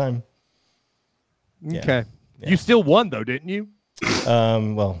party that time. Okay. Yeah. You still won though, didn't you?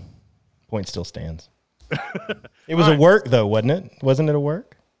 Well, point still stands. It was a work though, wasn't it? Wasn't it a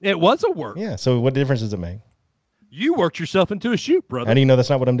work? It was a work. Yeah. So what difference does it make? You worked yourself into a shoot, brother. How do you know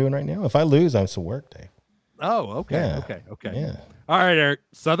that's not what I'm doing right now? If I lose, it's a work day. Oh, okay. Yeah. Okay. Yeah. All right, Eric.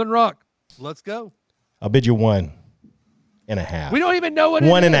 Southern Rock. Let's go. I'll bid you 1.5. We don't even know what it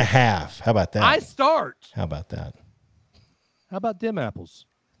is. 1.5. How about that? I start. How about that? How about dim apples?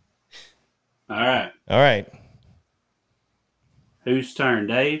 All right. All right. Whose turn,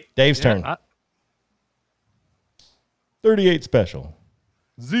 Dave? Dave's turn. 38 special.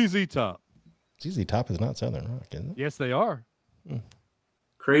 ZZ Top. ZZ Top is not Southern Rock, is it? Yes, they are.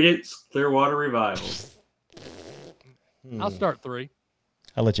 Creedence Clearwater Revival. I'll start 3.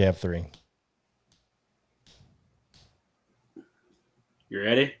 I'll let you have 3. You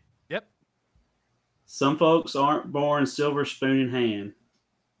ready? Yep. Some folks aren't born silver spoon in hand.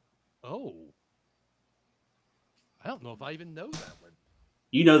 Oh. I don't know if I even know that one.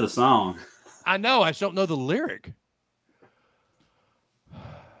 You know the song. I know. I just don't know the lyric.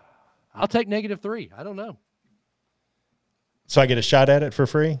 I'll take -3. I don't know. So I get a shot at it for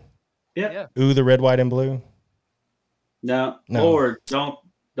free? Yeah. Ooh, the red, white, and blue? No. Lord,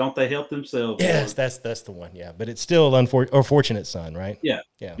 don't they help themselves? Yes, Lord. that's the one. Yeah, but it's still Fortunate Son, right? Yeah.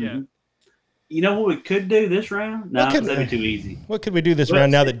 Yeah. Mm-hmm. You know what we could do this round? No, that'd be too easy. What could we do this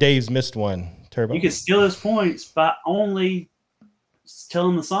round now that Dave's missed one? Turbo. You could steal his points by only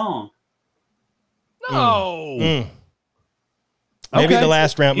telling the song. No. Maybe the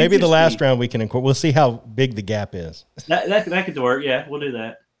last round. Maybe the last Interesting. round we can incorporate. We'll see how big the gap is. That could work. Yeah, we'll do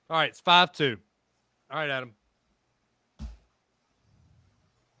that. All right, it's 5-2. All right, Adam.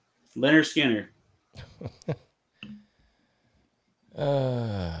 Leonard Skinner.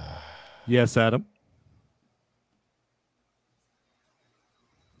 Yes, Adam.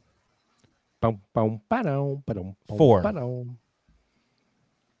 Four.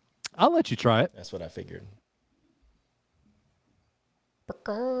 I'll let you try it. That's what I figured.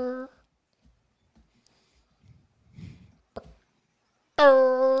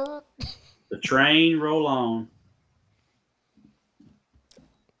 The Train Roll On.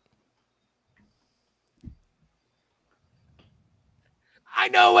 I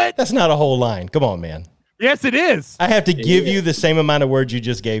know it. That's not a whole line. Come on, man. Yes, it is. I have to give you the same amount of words you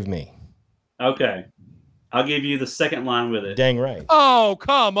just gave me. Okay. I'll give you the second line with it. Dang right. Oh,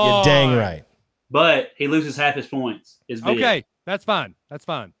 come on. You're dang right. But he loses half his points. Okay, that's fine. That's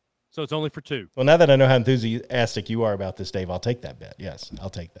fine. So it's only for 2. Well, now that I know how enthusiastic you are about this, Dave, I'll take that bet. Yes, I'll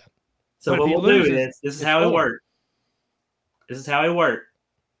take that. So what we'll do is, this is how it works. This is how it works.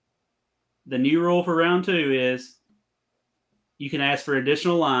 The new rule for round 2 is you can ask for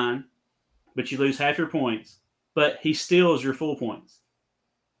additional line, but you lose half your points. But he steals your full points.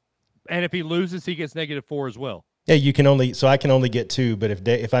 And if he loses, he gets -4 as well. Yeah, you can only. So I can only get 2, but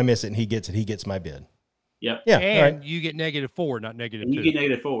if I miss it and he gets my bid. Yep. Yeah. And right. you get -4, not -2. And you get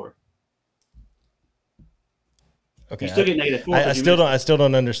 -4. Okay. You still get -4. I still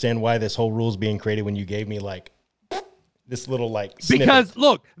don't understand why this whole rule is being created when you gave me like this little like snippet. Because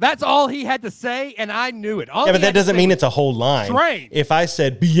look, that's all he had to say, and I knew it. Yeah, but that doesn't mean it's a whole line. Train. If I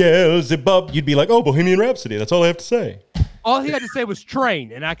said Beelzebub, you'd be like, oh, Bohemian Rhapsody. That's all I have to say. All he had to say was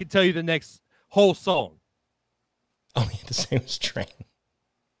train, and I could tell you the next whole song. All he had to say was train.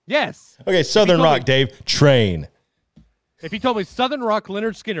 Yes. Okay, Southern Rock, Dave. Train. If he told me Southern Rock,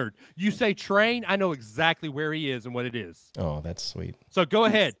 Leonard Skinner, you say train, I know exactly where he is and what it is. Oh, that's sweet. So go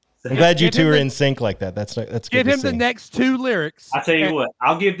ahead. I'm glad you two are in sync like that. That's good. Give to him see. the next 2 lyrics. I tell you what,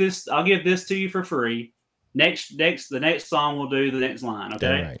 I'll give this to you for free. The next song we'll do the next line. Okay.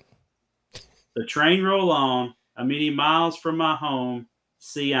 Damn right. The train roll on, a many miles from my home.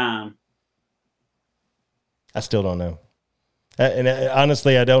 See, I'm I still don't know.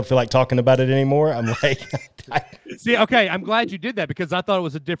 Honestly, I don't feel like talking about it anymore. I'm like, see, okay, I'm glad you did that because I thought it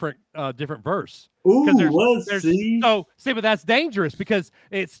was a different verse. Ooh, There's see. so see, but that's dangerous because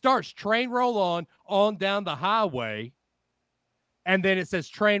it starts train roll on down the highway, and then it says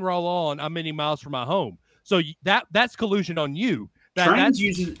train roll on. I'm many miles from my home. So that's collusion on you. Train's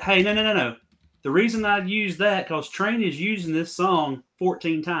using. Hey, no. The reason I use that because Train is using this song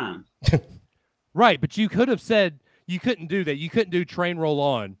 14 times. Right, but you could have said you couldn't do that. You couldn't do train roll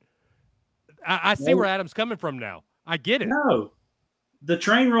on. I see where Adam's coming from now. I get it. No, the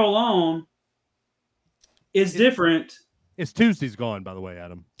train roll on is different. It's Tuesday's gone, by the way,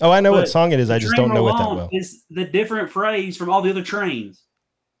 Adam. Oh, I know what song it is. I just don't know it that well. Is the different phrase from all the other trains.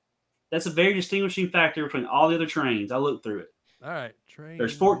 That's a very distinguishing factor between all the other trains. I looked through it. All right, train.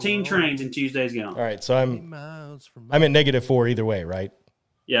 There's 14 trains in Tuesday's Gone. All right, so I'm at -4 either way, right?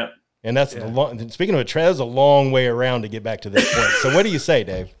 Yep. And that's the long. Speaking of a train, that's a long way around to get back to this point. So what do you say,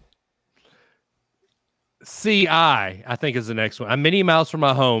 Dave? CI, I think, is the next one. I'm many miles from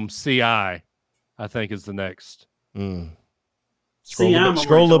my home. CI, I think, is the next. Scroll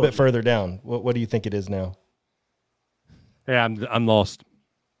a little bit further down. What do you think it is now? Yeah, I'm lost.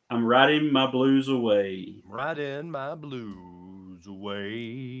 I'm riding my blues away. Riding my blues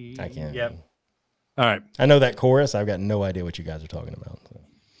away. I can't. Yep. All right. I know that chorus. I've got no idea what you guys are talking about. So.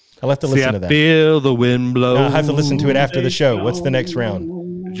 I'll have to listen to that. Feel the wind blow. No, I'll have to listen to it after the show. What's the next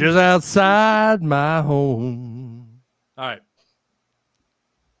round? Just outside my home. All right.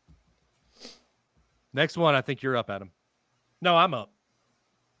 Next one, I think you're up, Adam. No, I'm up.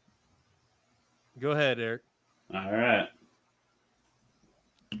 Go ahead, Eric. All right.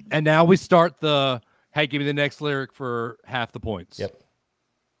 And now we start the, hey, give me the next lyric for half the points. Yep.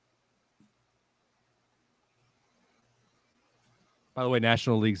 By the way,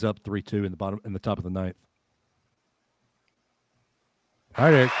 National League's up 3-2 in the top of the ninth. All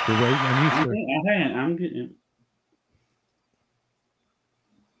right, Eric, we're waiting on you, sir. I'm getting it.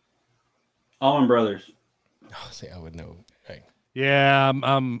 Allman Brothers. Oh, see, I would know. Hey. Yeah,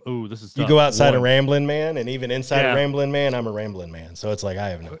 ooh, this is tough. You go outside a Rambling Man, and even inside a Rambling Man, I'm a Rambling Man. So it's like I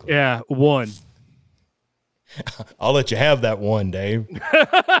have no clue. Yeah, one. I'll let you have that one, Dave.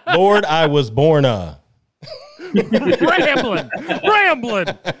 Lord, I was born Rambling.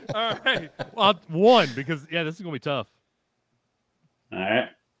 All right. Well, one, because, this is going to be tough. All right.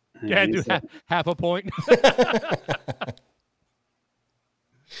 Yeah, do half a point.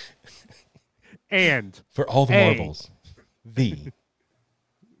 And. For all the marbles.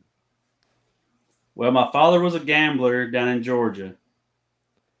 Well, my father was a gambler down in Georgia.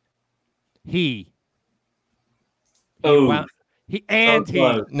 He. Oh. He and so he.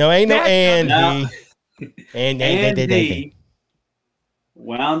 close. No, ain't no and No. he. And he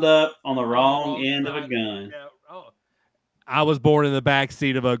wound up on the wrong end of a gun. Yeah. Oh. I was born in the back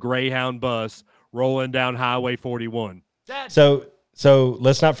seat of a Greyhound bus rolling down Highway 41. So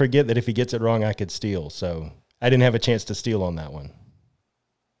let's not forget that if he gets it wrong, I could steal. So I didn't have a chance to steal on that one.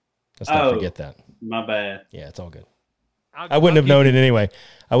 Let's not forget that. My bad. Yeah, it's all good. I wouldn't have known it anyway.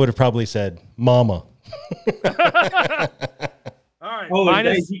 I would have probably said, Mama. All right. Oh,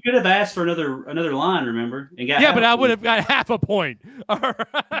 you could have asked for another line, remember? And got but I would have got half a point. All right.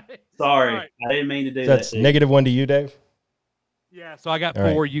 Sorry. All right. I didn't mean to do That's that. -1 to you, Dave? Yeah, so I got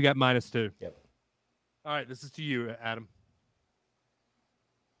all 4, right. you got -2. Yep. All right, this is to you, Adam.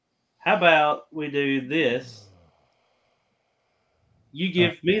 How about we do this? You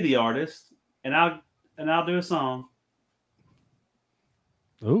give me the artist, and I'll do a song.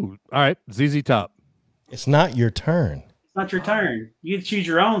 Ooh, all right. ZZ Top. It's not your turn. It's not your turn. You get to choose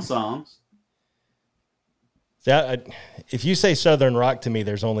your own songs. See, if you say Southern rock to me,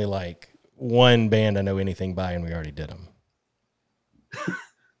 there's only like one band I know anything by, and we already did them.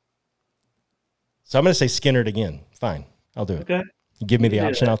 So I'm going to say Skinner again. Fine. I'll do it. Okay. You give me the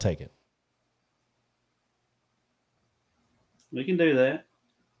option, I'll take it. We can do that.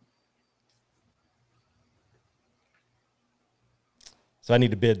 So I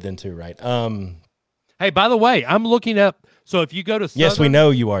need to bid then too, right? Hey, by the way, I'm looking up. So if you go to Southern, yes, we know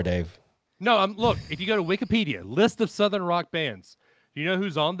you are, Dave. No, look, if you go to Wikipedia, list of Southern rock bands, do you know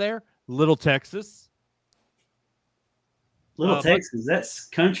who's on there? Little Texas. Little Texas, that's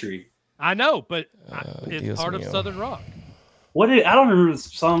country. I know, but it's Dios part of mío. Southern rock. I don't remember the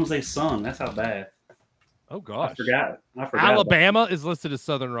songs they sung. That's how bad. Oh gosh. I forgot. Alabama is listed as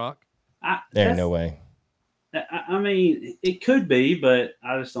Southern rock. There ain't no way. I mean, it could be, but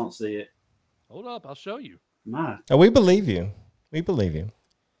I just don't see it. Hold up, I'll show you. Oh, we believe you. We believe you.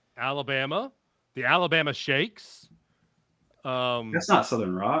 Alabama, the Alabama Shakes. That's not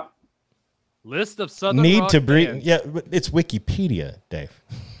Southern rock. List of Southern Need rock to breathe. bands. Yeah, but it's Wikipedia, Dave.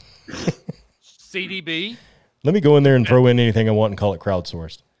 CDB, Let me go in there and throw in anything I want and call it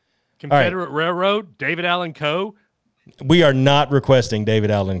crowdsourced. Confederate Railroad, David Allen Coe. We are not requesting David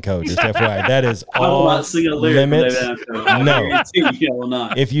Allen Coe, just FYI. That is I will all not sing a lyric limits. from David Allen Coe. I No. guarantee you I will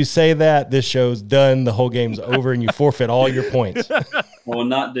not. If you say that, this show's done. The whole game's over, and you forfeit all your points. I will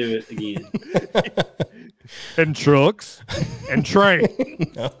not do it again. And trucks and train.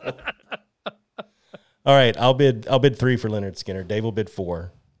 No. All right, I'll bid 3 for Leonard Skinner. Dave will bid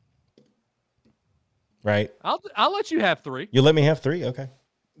 4. Right? I'll let you have 3. You'll let me have 3? Okay.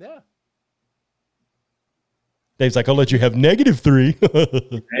 Yeah. Dave's like, I'll let you have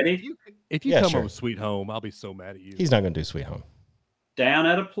 -3. Ready? If you Yeah, come sure. up with Sweet Home, I'll be so mad at you. He's not going to do Sweet Home. Down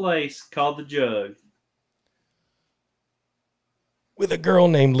at a place called the Jug. With a girl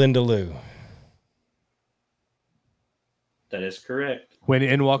named Linda Lou. That is correct. When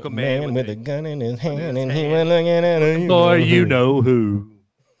in walk a man with a gun in his hand, and he went looking at her. boy, you know who.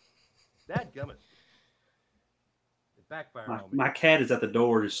 That gummit. It backfired on me. My cat is at the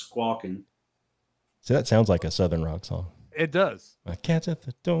door just squawking. So that sounds like a Southern rock song. It does. My cat's at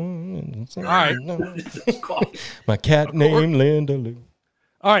the door. All right. My cat named Linda Lou.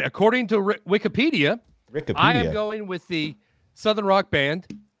 All right. According to Wikipedia, Wikipedia. I am going with the Southern rock band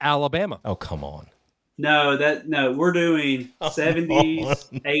Alabama. Oh, come on. No, we're doing 70s,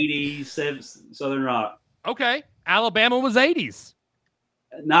 80s, Southern rock. Okay. Alabama was 80s.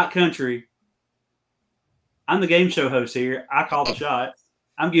 Not country. I'm the game show host here. I call the shots.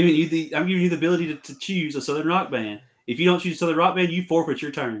 I'm giving you the ability to choose a Southern rock band. If you don't choose a Southern rock band, you forfeit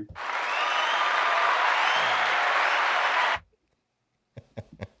your turn.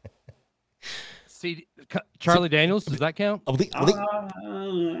 Charlie Daniels, does that count? Not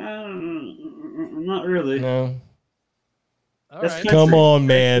really. No. All That's right. country. Come on,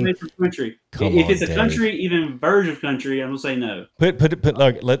 man. That's country. Come if on, it's a Dave. country, even version of country, I'm gonna say no. Look,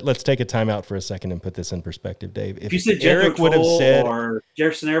 let's take a time out for a second and put this in perspective, Dave. If you said Eric would have said or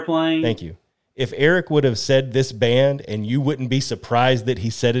Jefferson Airplane, thank you. If Eric would have said this band and you wouldn't be surprised that he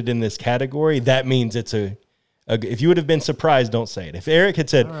said it in this category, that means it's a if you would have been surprised, don't say it. If Eric had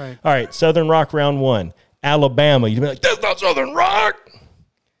said, all right, Southern Rock round 1, Alabama, you'd be like, that's not Southern Rock.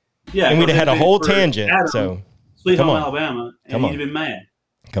 Yeah, and we'd have had a whole tangent. Adam, so Sweet come Home on. Alabama, and Come you'd on. have been mad.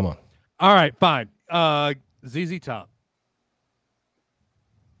 Come on. All right, fine. ZZ Top.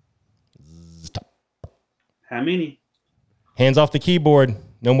 Stop. How many? Hands off the keyboard.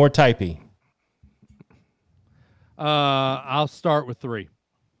 No more typey. I'll start with 3.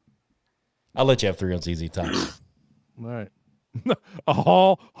 I'll let you have 3 on ZZ Top. All right.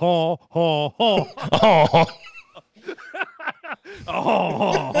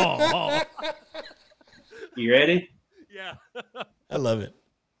 Oh. You ready? Yeah. I love it.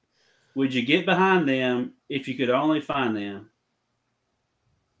 Would you get behind them if you could only find them?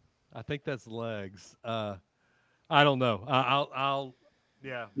 I think that's legs. I don't know. I'll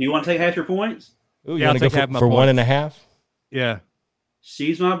yeah. Do you want to take half your points? Ooh, you Yeah, I'll want to go take half my for points. 1.5? Yeah.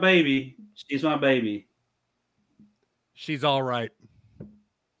 She's my baby. She's my baby. She's all right.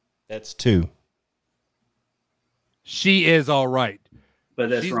 That's 2. She is all right. But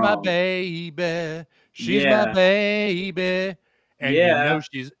that's She's wrong. my baby. She's Yeah. my baby. And Yeah. you know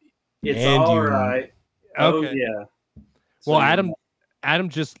she's It's And all you- right. Oh, okay. yeah. Well, So- Adam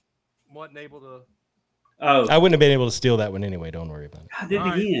just wasn't able to. Oh, I wouldn't have been able to steal that one anyway. Don't worry about it. I did it All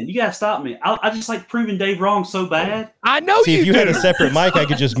right. again. You gotta stop me. I just like proving Dave wrong so bad. I know See, you if you do. had a separate mic, I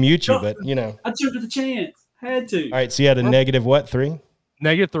could just mute you, but you know. I jumped at the chance. Had to. All right, so you had a negative what, 3?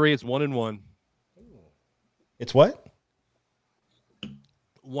 -3. It's 1-1. It's what?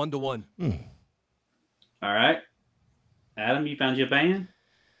 1-1. All right. Adam, you found your band?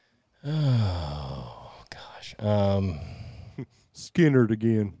 Oh, gosh. Skinnered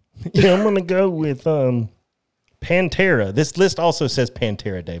again. Yeah, I'm going to go with Pantera. This list also says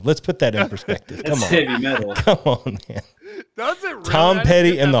Pantera, Dave. Let's put that in perspective. That's Come on. heavy metal. Come on, man. Does it really? Tom I didn't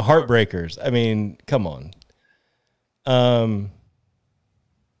Petty get and the that far. Heartbreakers. I mean, come on.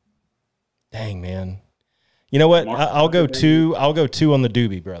 Dang, man. You know what? I'll go 2. I'll go 2 on the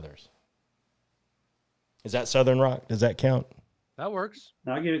Doobie Brothers. Is that Southern Rock? Does that count? That works.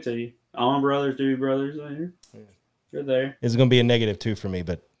 I'll give it to you. Allman Brothers, Doobie Brothers, right here. You're there. It's going to be a -2 for me,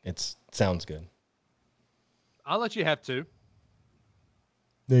 but it sounds good. I'll let you have 2.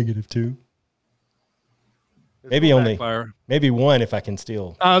 -2. It's Maybe gonna only- backfire. Maybe 1 if I can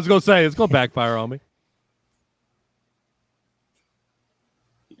steal. I was gonna say it's gonna backfire on me.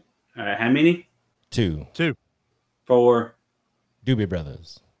 All right. How many? 2. 2. For Doobie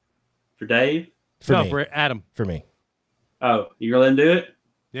Brothers. Dave? For no, me. for Adam. For me. Oh, you gonna let him do it?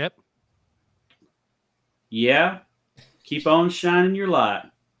 Yep. Yeah. Keep on shining your light.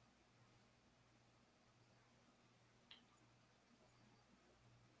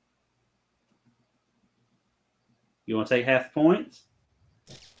 You want to take half points?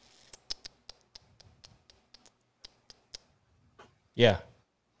 Yeah.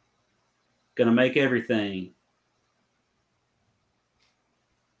 Gonna make everything.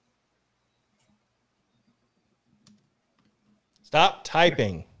 Stop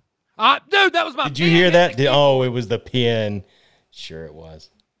typing. Dude, that was my. Did you hear that? Oh, it was the pen. Sure, it was.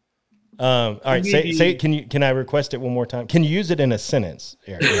 All right, say. Can I request it one more time? Can you use it in a sentence?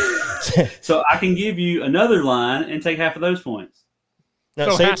 So I can give you another line and take half of those points.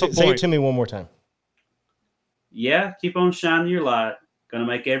 No, say it to me one more time. Yeah, keep on shining your light. Gonna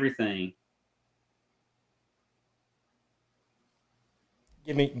make everything.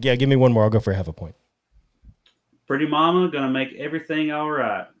 Give me one more. I'll go for half a point. Pretty mama, gonna make everything all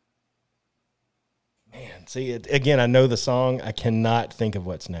right. Man, see it again. I know the song. I cannot think of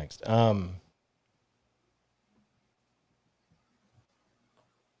what's next.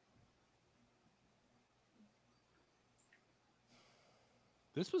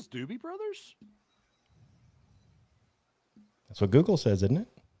 This was Doobie Brothers? That's what Google says, isn't it?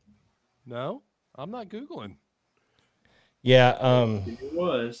 No, I'm not Googling. Yeah. It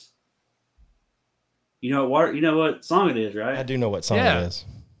was. You know what song it is, right? I do know what song it is.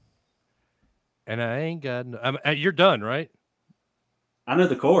 And I ain't got no. You're done, right? I know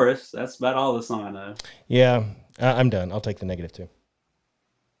the chorus. That's about all the song I know. Yeah, I'm done. I'll take the -2.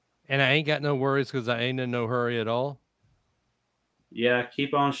 And I ain't got no worries because I ain't in no hurry at all. Yeah,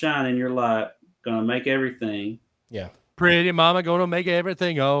 keep on shining your light. Gonna make everything. Yeah. Pretty mama gonna make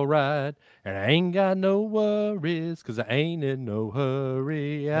everything all right. And I ain't got no worries because I ain't in no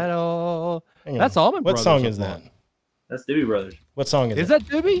hurry at all. That's Allman Brothers. What song is that? That's Doobie Brothers. What song is it? Is that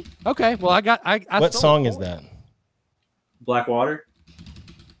Doobie? Okay, well, I what song is that? Blackwater.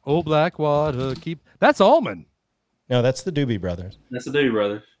 Oh, Blackwater, that's Allman. No, that's the Doobie Brothers. That's the Doobie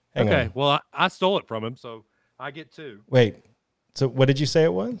Brothers. Hang okay, on. well, I stole it from him, so I get 2. Wait, so what did you say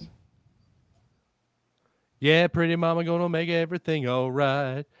it was? Yeah, pretty mama gonna make everything all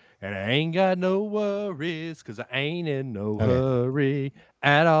right. And I ain't got no worries because I ain't in no hurry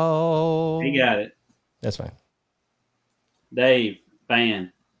at all. He got it. That's fine. Dave,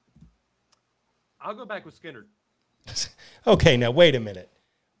 band. I'll go back with Skinner. Okay, now wait a minute.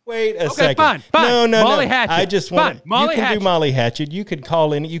 Wait a second. Fine. No. Molly Hatchet. I just want Molly you can Hatchet. do Molly Hatchet. You could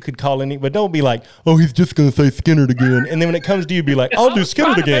call any, but don't be like, oh, he's just gonna say Skinner again. And then when it comes to you, be like, I'll do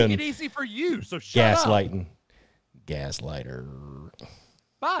Skinner again. Make it easy for you. So shut Gaslighting. up. Gaslighter.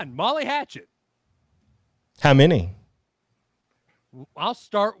 Fine, Molly Hatchet. How many? I'll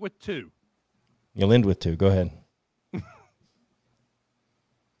start with 2. You'll end with 2. Go ahead.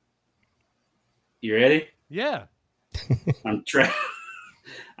 You ready? Yeah. I'm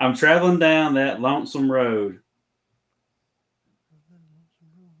traveling down that lonesome road.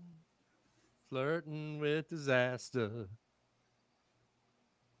 Flirting with disaster.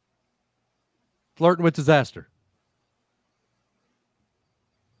 Flirting with disaster.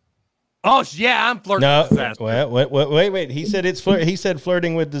 Oh yeah, I'm flirting with disaster. Wait. He said He said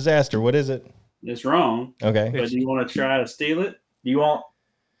flirting with disaster. What is it? It's wrong. Okay. But do you want to try to steal it? Do you want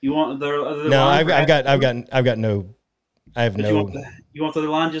the other No, line? I've got no. I have no. You want the other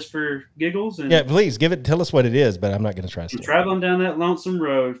line just for giggles? And yeah, please give it. Tell us what it is, but I'm not going to try to steal it. Traveling down that lonesome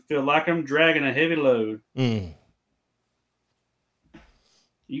road, feel like I'm dragging a heavy load. Mm.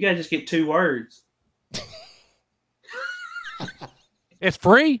 You gotta just get 2 words. It's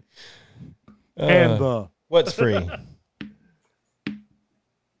free. And what's free? All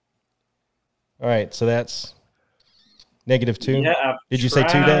right, so that's -2. Yeah, did you say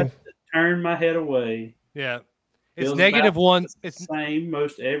 2, Dave? Turn my head away. Yeah, it's Feels -1. It's the same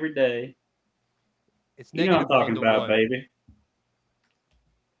most every day. It's you know what I'm talking about, baby.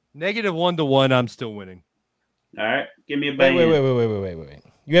 -1 to 1. I'm still winning. All right, give me a band. Wait.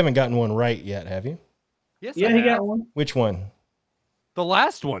 You haven't gotten one right yet, have you? Yes. Yeah, he got one. Which one? The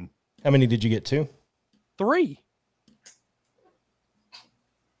last one. How many did you get? 2? 3.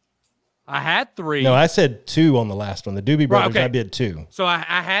 I had 3. No, I said 2 on the last one. The Doobie Brothers, I did 2. So I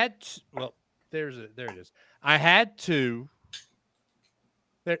had. Well, there it is. I had 2.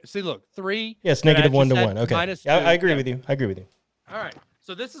 There. See, look, 3. Yes, -1 to 1. Okay, -2. I agree with you. All right.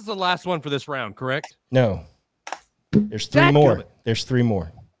 So this is the last one for this round, correct? No. There's 3 more. There's 3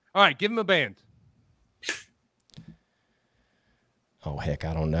 more. All right, give him a band. Oh heck,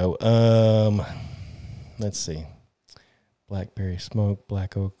 I don't know. Let's see. Blackberry Smoke,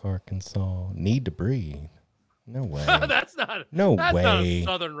 Black Oak, Arkansas. Need to Breathe. No way. That's not not a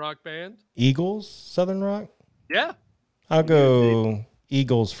Southern rock band. Eagles, Southern Rock? Yeah. I'll go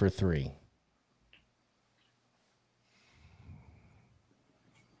Eagles for 3.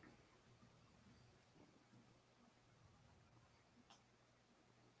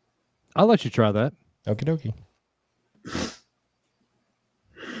 I'll let you try that. Okie dokie.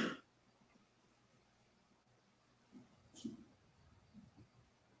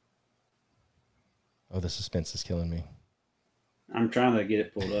 Oh, the suspense is killing me. I'm trying to get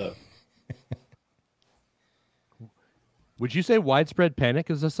it pulled up. Would you say Widespread Panic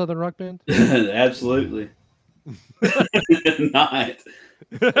is a Southern rock band? Absolutely. Not.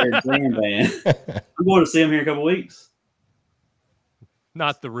 They're a jam band. I'm going to see them here in a couple weeks.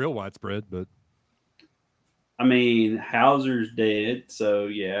 Not the real Widespread, but I mean, Hauser's dead, so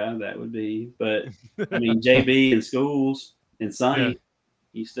yeah, that would be. But I mean, JB and Schools and Sonny,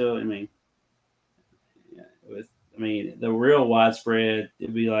 you still. I mean, the real Widespread,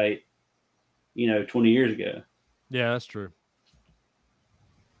 it'd be like, 20 years ago. Yeah, that's true.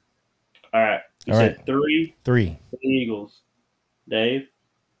 All right, you said 3. 3. For the Eagles. Dave.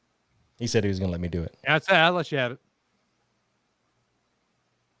 He said he was going to let me do it. I'll let you have it.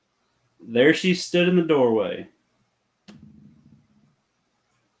 There she stood in the doorway.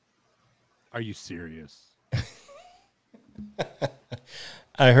 Are you serious?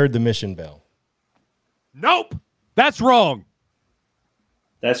 I heard the mission bell. Nope. That's wrong.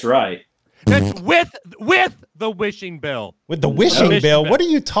 That's right. That's with the wishing bell. With the wishing bell? What are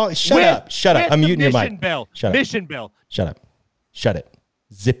you talking? Shut up. Shut up. I'm muting your mic. Mission bell. Shut up. Mission bell. Shut up. Shut it.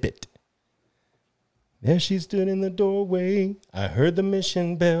 Zip it. There she stood in the doorway. I heard the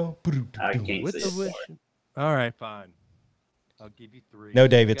mission bell. I can't With see the it. wishing. All right, fine. I'll give you 3. No,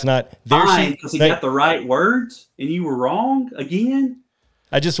 Dave, it's not. Fine, because he got the right words and you were wrong again.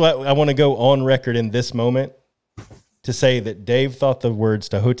 I want to go on record in this moment to say that Dave thought the words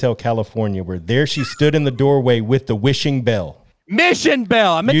to Hotel California were there she stood in the doorway with the wishing bell. Mission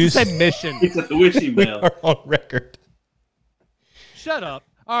bell. I meant to say mission. It's the wishing We bell. are on record. Shut up.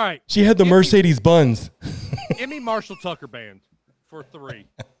 All right. She had the Mercedes buns. Give me Marshall Tucker Band for 3.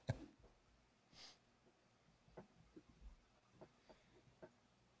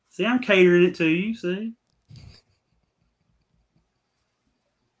 See, I'm catering it to you, see?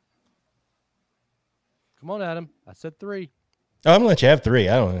 Come on, Adam. I said 3. Oh, I'm going to let you have 3.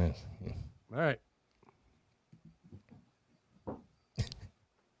 I don't know. All right.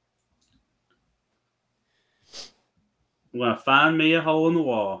 I'm going to find me a hole in the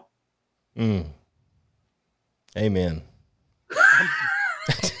wall. Amen.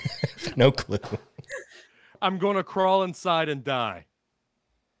 No clue. I'm going to crawl inside and die.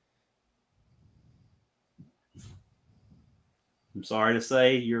 I'm sorry to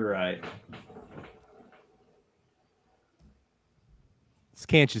say, you're right.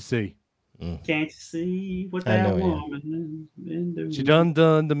 Can't you see? Can't you see what I that know, yeah. woman has been doing? She done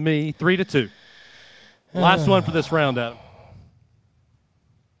to me. 3-2. Last one for this round, Adam.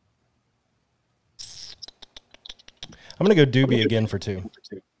 I'm going to go Doobie again for 2.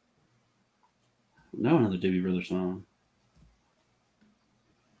 No, another Doobie Brothers song.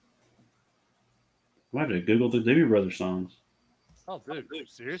 I have to Google the Doobie Brothers songs. Oh, dude,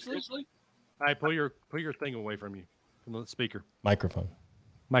 seriously? All right, pull your thing away from you, from the speaker. Microphone.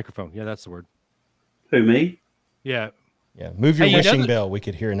 Microphone. Yeah, that's the word. Who, me? Yeah. Yeah. Move your Hey, you know wishing that- bell. We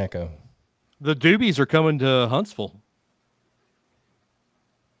could hear an echo. The Doobies are coming to Huntsville.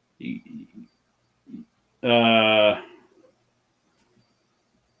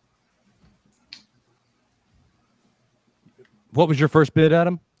 What was your first bid,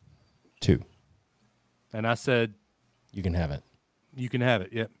 Adam? 2. And I said, You can have it. you can have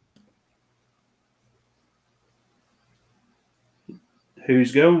it. Yep.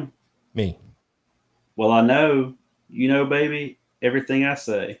 Who's going? Me. Well, I know, baby, everything I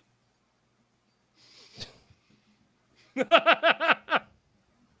say.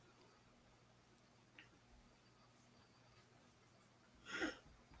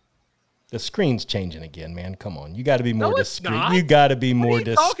 The screen's changing again, man. Come on. You got to be more No, it's discreet. not. You got to be What are more you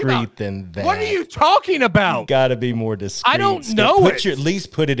talking about? discreet than that. What are you talking about? You got to be more discreet. I don't know it. At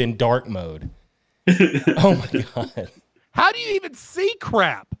least put it in dark mode. Oh, my God. How do you even see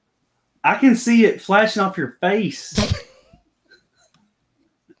crap? I can see it flashing off your face.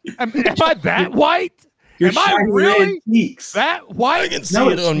 Am I that white? Your Am I shiny really red cheeks. that I white? can see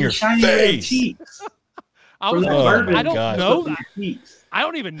it on your shiny red face. cheeks. I From was that Oh, like, bourbon. I don't God. know On that. your cheeks. I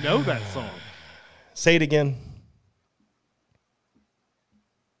don't even know that song. Say it again.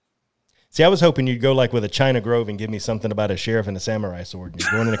 See, I was hoping you'd go like with a China Grove and give me something about a sheriff and a samurai sword.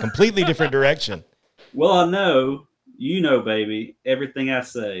 You're going in a completely different direction. Well, I know, baby, everything I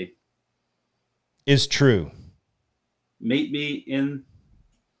say. Is true. Meet me in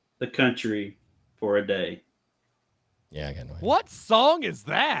the country for a day. Yeah, I got no idea. What song is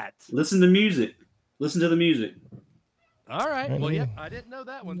that? Listen to music. Listen to the music. All right. I Well, know. yeah, I didn't know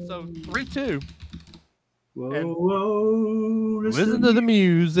that one. So 3-2. Whoa, And whoa, listen to the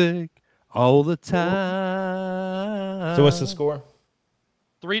music all the time. So what's the score?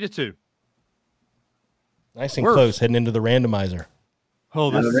 3-2. Nice and Worse. close, heading into the randomizer. Oh,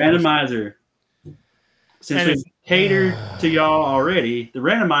 Now, this the is randomizer. Since And we've catered to y'all already, the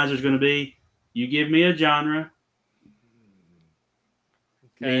randomizer is going to be you give me a genre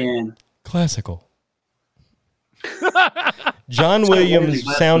Okay. and Classical. John Williams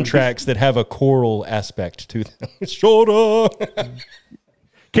soundtracks that have a choral aspect to them. Shoulder.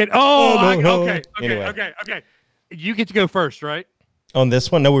 Okay. Anyway. Okay. You get to go first, right? On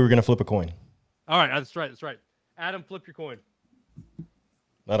this one, no, we were going to flip a coin. All right. That's right. Adam, flip your coin.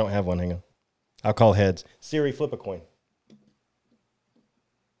 I don't have one. Hang on. I'll call heads. Siri, flip a coin.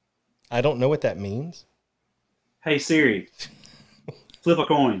 I don't know what that means. hey Siri, flip a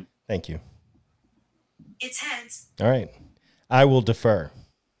coin. Thank you. It's heads. All right. I will defer.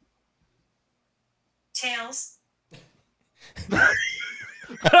 Tails.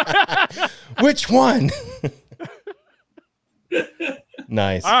 Which one?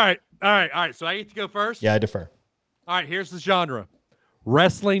 Nice. All right. So I get to go first? Yeah, I defer. All right. Here's the genre.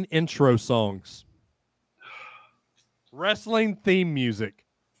 Wrestling intro songs. Wrestling theme music.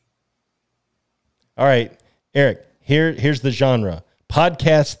 All right, Eric, here's the genre.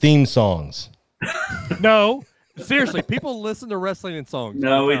 Podcast theme songs. No. Seriously, people listen to wrestling and songs.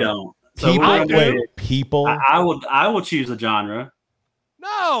 No, we don't. So People, we're gonna wait, people. I will choose a genre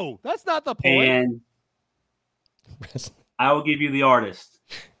No, that's not the point. and I will give you the artist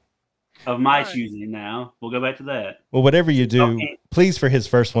of my All right. choosing. Now we'll go back to that. Well, whatever you do, Okay. please, for his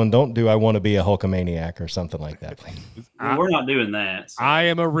first one, don't do I want to be a Hulkamaniac or something like that, please. Well, we're not doing that. So. I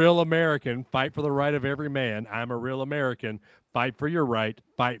am a real American. Fight for the right of every man. I'm a real American. Fight for your right.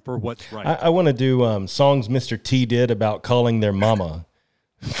 Fight for what's right. I want to do songs Mr. T did about calling their mama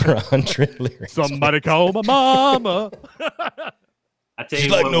for 100 lyrics. Somebody call my mama. I tell She's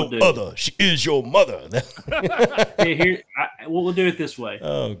you like what no we'll do. other. She is your mother. We'll do it this way.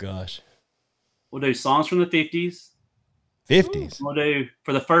 Oh, gosh. We'll do songs from the 50s. 50s. We'll do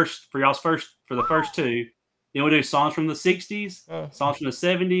for the first two. Then we'll do songs from the 60s, songs from the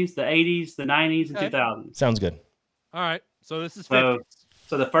 70s, the 80s, the 90s, and Okay. 2000s. Sounds good. All right. So this is 50.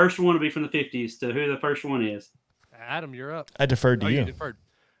 So the first one will be from the 50s to who the first one is. Adam, you're up. I deferred to Oh, you. you deferred.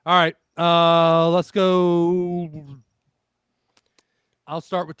 All right. Let's go. I'll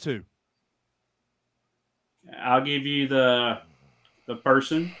start with 2. I'll give you the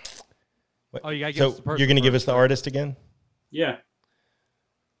person. What? Oh, you gotta give So us the person you're going to give first, us the right? artist again? Yeah.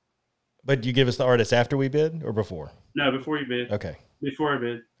 But you give us the artist after we bid or before? No, before you bid. Okay. Before I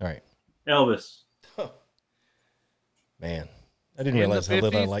bid. All right. Elvis. Man, I didn't In realize the how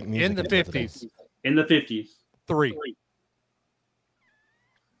little I 50s, like music. in the until today. 50s. In the 50s. 3.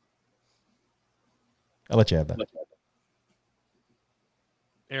 I'll let you have that.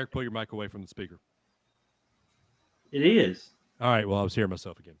 Eric, pull your mic away from the speaker. It is. All right. Well, I was hearing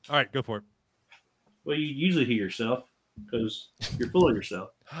myself again. All right. Go for it. Well, you usually hear yourself because you're full of yourself.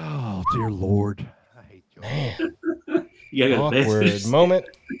 Oh, dear Lord. I hate you. Man, You gotta go to bed. awkward moment.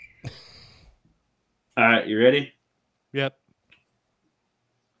 All right, you ready? Yep.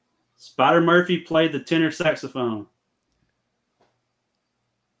 Spider Murphy played the tenor saxophone.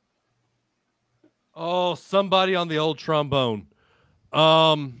 Oh, somebody on the old trombone.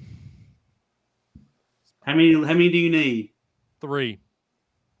 How many do you need? 3.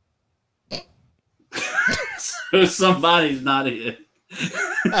 So somebody's not it.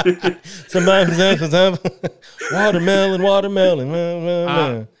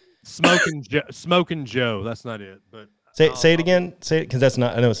 Watermelon. Smoking Joe. That's not it. But Say it again. Say it because that's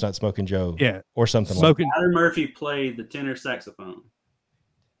not. I know it's not Smoking Joe. Yeah. or something like. Smoking. Spider Murphy played the tenor saxophone.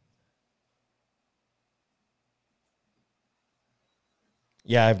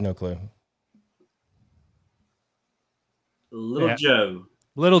 Yeah, I have no clue. Little Yeah. Joe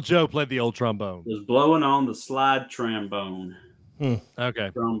Little Joe played the old trombone. was blowing on the slide trombone. Okay.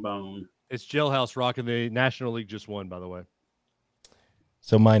 Trombone. It's Jailhouse Rock, and the National League just won, by the way.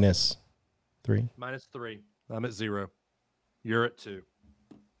 So -3. -3. I'm at 0. You're at 2.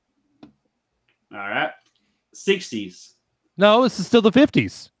 All right. 60s. No, this is still the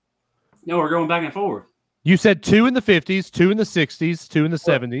 50s. No, we're going back and forth. You said 2 in the 50s, 2 in the 60s, 2 in the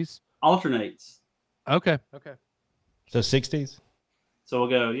 70s. Alternates. Okay. So 60s. So we'll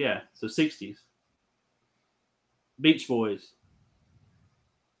go, yeah. So 60s. Beach Boys.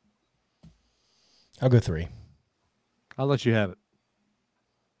 I'll go 3. I'll let you have it.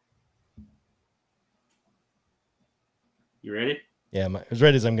 You ready? Yeah, as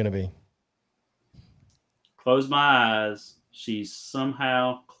ready as I'm going to be. Close my eyes. She's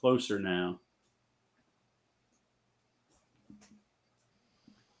somehow closer now.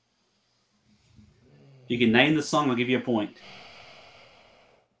 If you can name the song, I'll give you a point.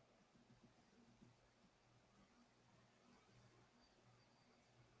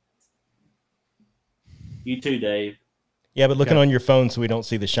 You too, Dave. Yeah, but looking on your phone so we don't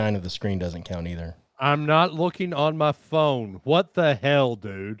see the shine of the screen doesn't count either. I'm not looking on my phone. What the hell,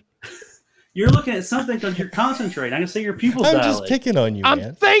 dude? You're looking at something because you're concentrating. I can see your pupils I'm dilate. just picking on you, I'm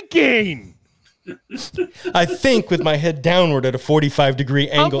man. thinking. I think with my head downward at a 45-degree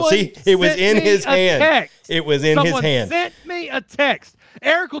angle. See, it was in his hand. Text. It was in his hand. Someone sent me a text.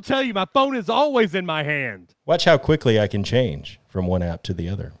 Eric will tell you my phone is always in my hand. Watch how quickly I can change from one app to the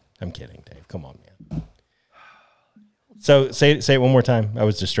other. I'm kidding, Dave. Come on, man. So say it one more time. I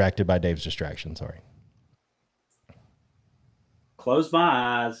was distracted by Dave's distraction. Sorry. Close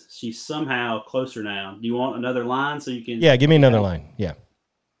my eyes. She's somehow closer now. Do you want another line so you can? Yeah, give me another line. Yeah.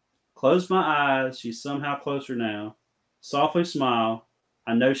 Close my eyes. She's somehow closer now. Softly smile.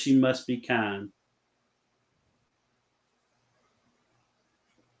 I know she must be kind.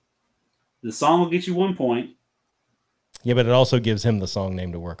 The song will get you 1 point. Yeah, but it also gives him the song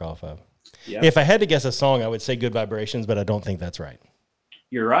name to work off of. Yep. If I had to guess a song, I would say Good Vibrations, but I don't think that's right.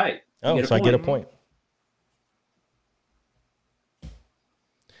 You're right. Oh, so I get a point.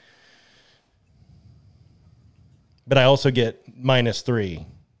 But I also get -3.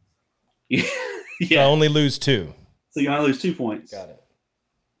 Yeah. So I only lose 2. So you only lose 2 points. Got it.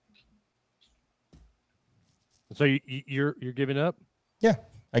 So you're giving up? Yeah,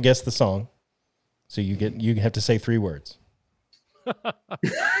 I guess the song. So you have to say 3 words.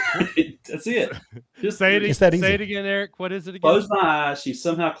 That's it. Just say it. It's that easy. Say it again, Eric. What is it again? Close my eyes. She's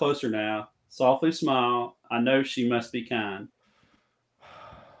somehow closer now. Softly smile. I know she must be kind.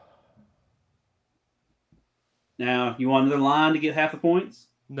 Now, you want another line to get half the points?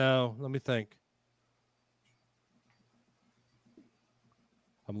 No, let me think.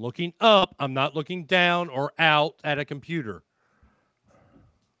 I'm looking up. I'm not looking down or out at a computer.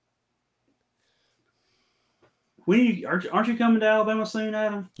 Aren't you coming to Alabama soon,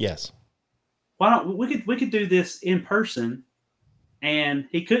 Adam? Yes. Why don't we could do this in person, and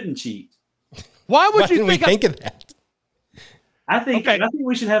he couldn't cheat. Why would you didn't we think of that? I think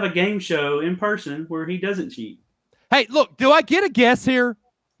we should have a game show in person where he doesn't cheat. Hey, look, do I get a guess here?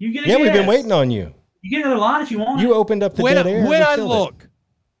 You get a Yeah, guess. we've been waiting on you. You get another line if you want. You opened up the dead air. When I look.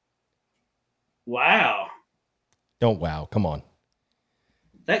 Wow. Don't wow. Come on.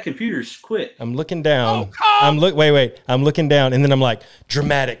 That computer's quit. I'm looking down. Oh, Wait. I'm looking down, and then I'm like,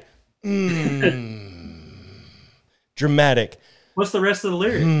 dramatic. Dramatic. What's the rest of the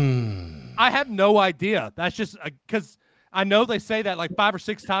lyric? I have no idea. That's just because I know they say that like 5 or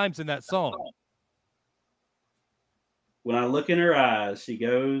 6 times in that song. When I look in her eyes, she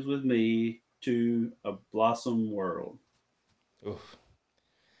goes with me to a blossom world. Oof.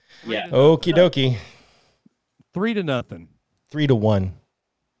 Yeah. Okie dokie. 3-0. 3-1.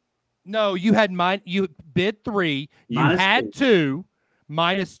 No, you had you bid 3. You Minus had 2.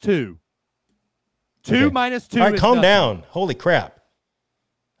 -2. 2 Okay. minus 2. All right, is calm nothing. down. Holy crap.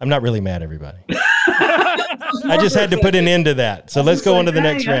 I'm not really mad, everybody. I just had to put an end to that. So let's go on to the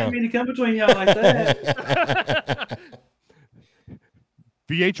next I didn't round. mean to come between y'all like that.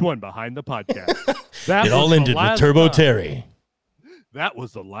 VH1 behind the podcast. That It all was the ended with last Turbo time. Terry. That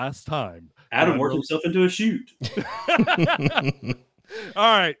was the last time. Adam worked himself into a shoot.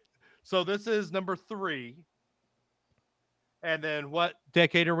 All right. So this is number 3. And then what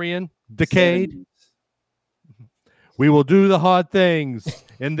decade are we in? Decade? 70s. We will do the hard things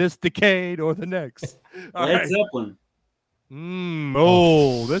in this decade or the next. All Led right. Zeppelin.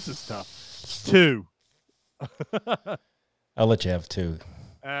 This is tough. 2. I'll let you have 2.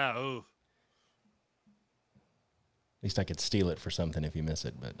 Ah, oof. At least I could steal it for something if you miss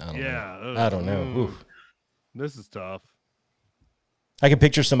it, but I don't Yeah, know. ugh. I don't know. Oof. This is tough. I can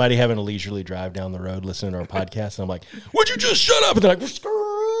picture somebody having a leisurely drive down the road listening to our podcast, and I'm like, would you just shut up? And they're like,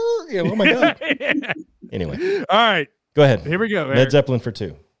 "Skrrr." Oh my God. Yeah. Anyway, All right. go ahead. Here we go. Led Zeppelin for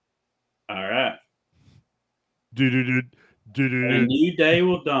 2. All right. Do. A new day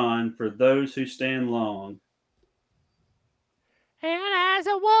will dawn for those who stand long. And as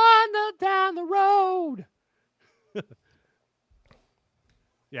I wander down the road.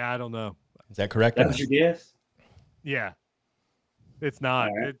 Yeah, I don't know. Is that correct? That was your guess? Yeah. It's not.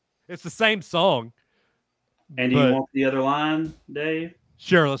 All right. It's the same song. And do you want the other line, Dave?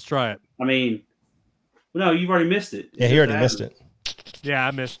 Sure, let's try it. I mean, no, you've already missed it. Yeah, he already missed it. Yeah,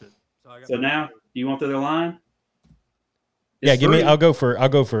 I missed it. So now, do you want the other line? Yeah, give me. I'll go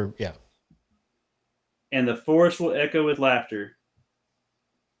for. Yeah. And the forest will echo with laughter.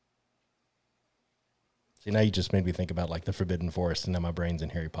 See, now you just made me think about like the Forbidden Forest, and now my brain's in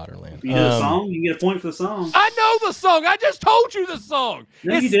Harry Potter land. You know the song? You get a point for the song. I know the song. I just told you the song.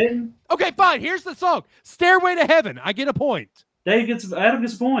 No, you didn't. Okay, fine. Here's the song. Stairway to Heaven. I get a point. Adam gets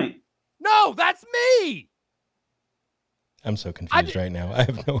a point. No, that's me. I'm so confused right now. I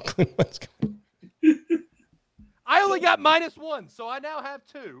have no clue what's going on. I only got -1, so I now have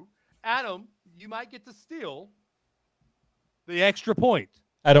 2. Adam, you might get to steal the extra point.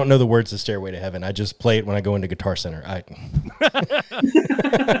 I don't know the words to Stairway to Heaven. I just play it when I go into Guitar Center. I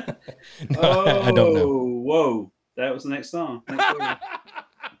don't know. Whoa. That was the next song.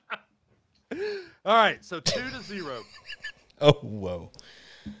 All right, so 2-0. Oh, whoa.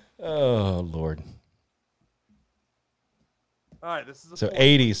 Oh, Lord. All right, this is a so point.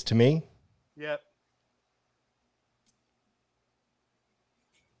 80s to me? Yep.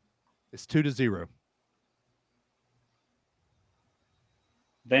 It's 2-0.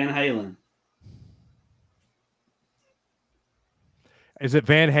 Van Halen. Is it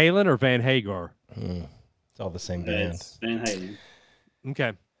Van Halen or Van Hagar? It's all the same band. It's Van Halen.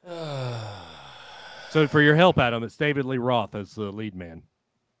 Okay. So for your help, Adam, it's David Lee Roth as the lead man.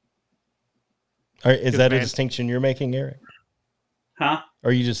 All right, is that a distinction you're making, Eric? Huh?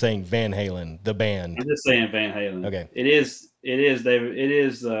 Or are you just saying Van Halen, the band? I'm just saying Van Halen. Okay. It is David. It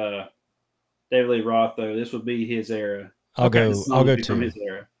is David Lee Roth though. This would be his era. I'll go 2. From his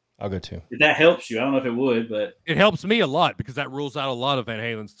era. I'll go 2. If that helps you, I don't know if it would, but it helps me a lot because that rules out a lot of Van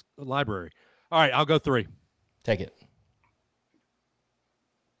Halen's library. All right, I'll go 3. Take it.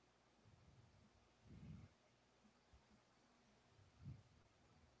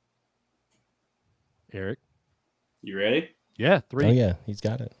 Eric, you ready? Yeah, 3. Oh yeah, he's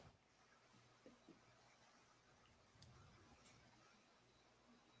got it.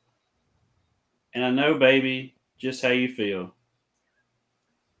 And I know, baby, just how you feel.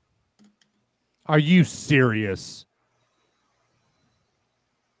 Are you serious?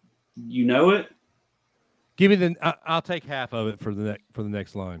 You know it? Give me I'll take half of it for the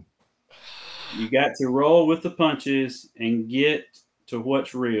next line. You got to roll with the punches and get to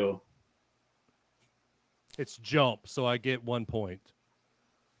what's real. It's Jump, so I get 1 point.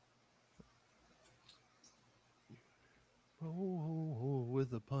 Oh,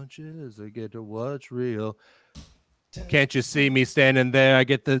 with the punches, I get to what's real. Can't you see me standing there?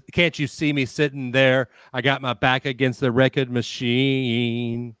 Can't you see me sitting there? I got my back against the record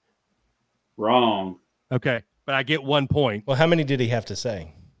machine. Wrong. Okay, but I get 1 point. Well, how many did he have to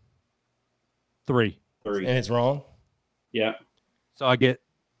say? 3. And it's wrong? Yeah. So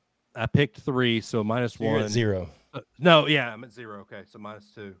I picked 3, so -1. You're at 0. No, yeah, I'm at 0. Okay, so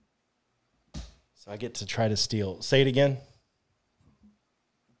 -2. So I get to try to steal. Say it again.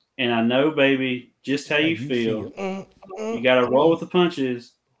 And I know, baby, just how you feel. You got to roll with the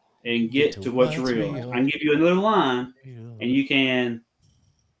punches and get to what's real. I can give you another line, and you can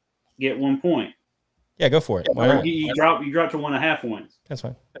get 1 point. Yeah, go for it. Why not? You drop to 1.5 points. That's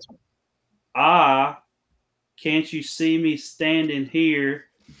fine. Can't you see me standing here?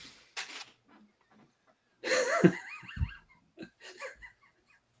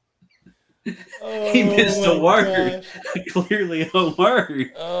 He missed a word. Clearly a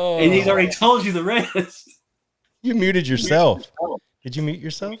word. And he's already told you the rest. You muted yourself. Did you mute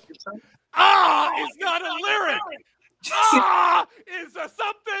yourself? It's not a lyric. Is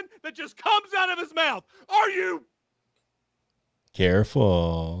something that just comes out of his mouth. Are you?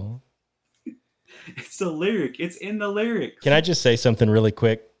 Careful. It's a lyric. It's in the lyrics. Can I just say something really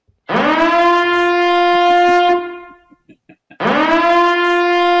quick?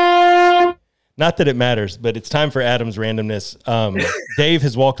 Not that it matters, but it's time for Adam's randomness. Dave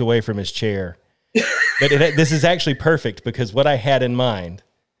has walked away from his chair. But this is actually perfect because what I had in mind.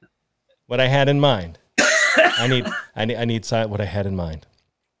 I need what I had in mind.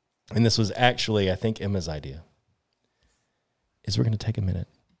 And this was actually, I think, Emma's idea. Is we're going to take a minute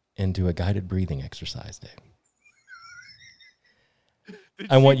and do a guided breathing exercise, Dave.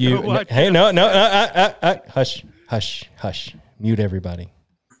 I want you. Hey, no, hush. Mute everybody.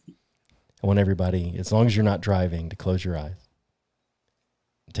 I want everybody, as long as you're not driving, to close your eyes.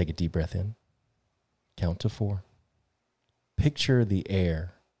 Take a deep breath in. Count to 4. Picture the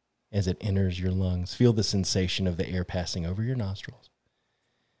air as it enters your lungs. Feel the sensation of the air passing over your nostrils.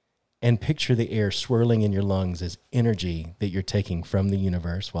 And picture the air swirling in your lungs as energy that you're taking from the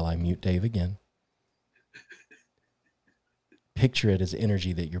universe while I mute Dave again. picture it as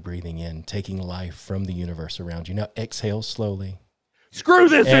energy that you're breathing in, taking life from the universe around you. Now exhale slowly. Screw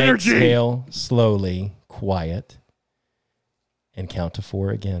this energy. Exhale slowly, quiet, and count to 4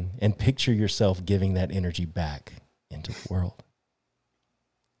 again. And picture yourself giving that energy back into the world.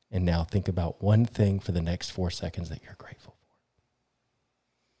 And now think about one thing for the next 4 seconds that you're grateful for.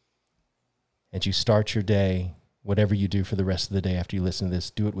 As you start your day, whatever you do for the rest of the day after you listen to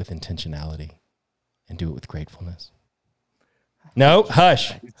this, do it with intentionality and do it with gratefulness. No,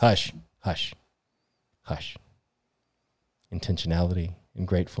 hush, hush, hush, hush. Intentionality and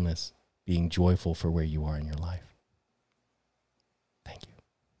gratefulness, being joyful for where you are in your life. Thank you.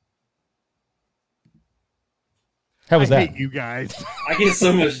 How was that? I hate you guys. I get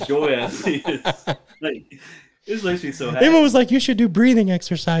so much joy out of this. Like, this makes me so happy. Emma was like, you should do breathing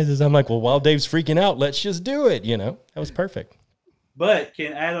exercises. I'm like, well, while Dave's freaking out, let's just do it. You know, that was perfect. But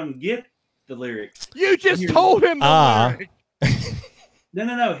can Adam get the lyrics? You just told him the lyric.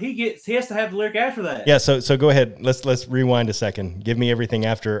 No. He has to have the lyric after that. Yeah, so go ahead. Let's rewind a second. Give me everything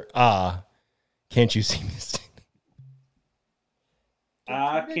after can't you see me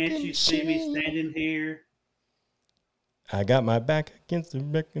can't you see me standing here? I got my back against the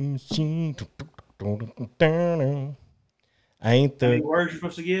wrecking machine. I ain't How many the words you're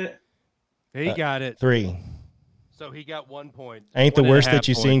supposed to get? He got it. 3. So he got 1 point. I ain't the 1.5 worst that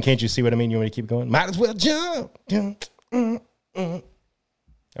you points. seen. Can't you see what I mean? You want me to keep going? Might as well jump.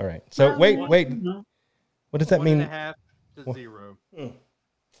 All right. So wait. What does that 1.5 mean? to 0. 1.5.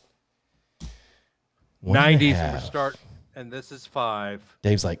 90s for start, and this is 5.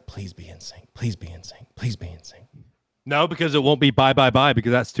 Dave's like, please be in sync. Please be in sync. Please be in sync. No, because it won't be bye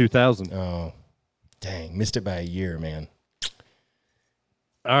because that's 2000. Oh, dang. Missed it by a year, man.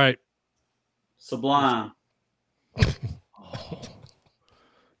 All right. Sublime.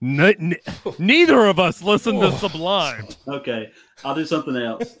 Neither of us listen to Sublime. Okay, I'll do something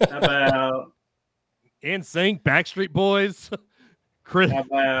else. How about NSYNC, Backstreet Boys, Chris, how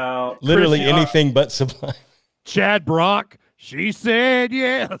about Literally Chris- anything but Sublime. Chad Brock. She said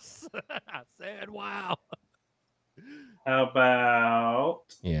yes. I said wow. how about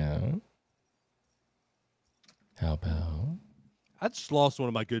Yeah. How about I just lost one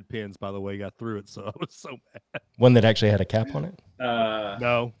of my good pens, by the way. Got through it, so I was so mad. one that actually had a cap on it?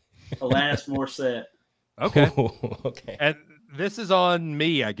 No. Alanis Morissette? Okay. Okay. And this is on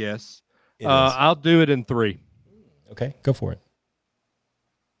me, I guess. It is. I'll do it in 3. Okay, go for it.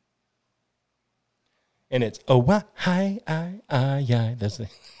 And it's why I. That's it.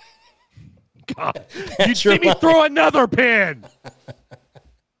 God, That's you see your me line. throw another pen.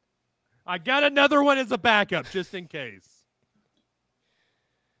 I got another one as a backup, just in case.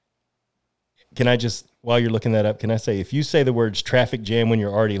 Can I just, while you're looking that up, can I say, if you say the words traffic jam when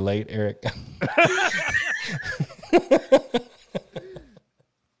you're already late, Eric?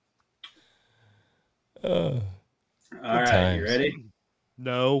 All right, times. you ready?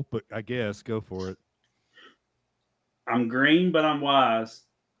 No, but I guess go for it. I'm green, but I'm wise.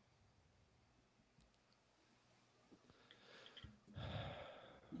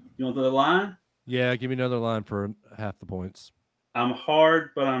 You want the line? Yeah, give me another line for half the points. I'm hard,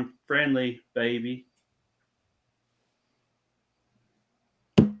 but I'm friendly, baby.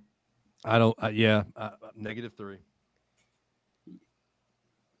 I don't. -3.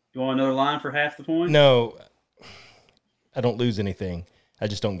 You want another line for half the point? No, I don't lose anything. I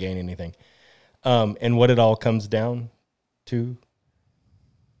just don't gain anything. And what it all comes down to?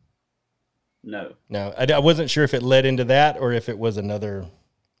 No. No, I wasn't sure if it led into that or if it was another.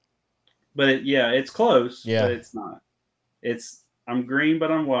 But it's close. Yeah. But it's not. It's I'm green,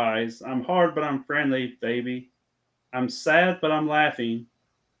 but I'm wise. I'm hard, but I'm friendly, baby. I'm sad, but I'm laughing.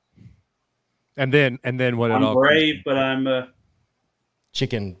 And then what it I'm all brave, but I'm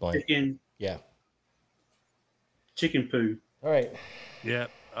Chicken blank. chicken Yeah. poo. All right. Yeah.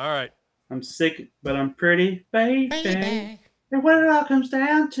 All right. I'm sick, but I'm pretty, baby. And what it all comes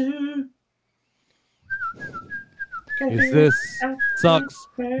down to Is this sucks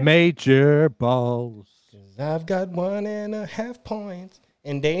major balls? I've got 1.5 points,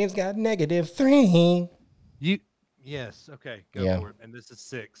 and Dave's got -3. Yes. Okay. Go Yeah. for it. And this is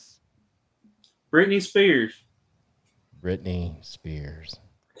 6. Britney Spears, Britney Spears.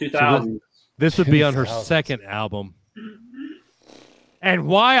 2000. This would be on her 2000s. second album. And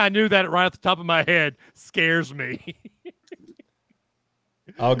why I knew that right off the top of my head scares me.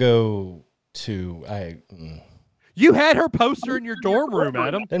 I'll go 2. You had her poster in your dorm room,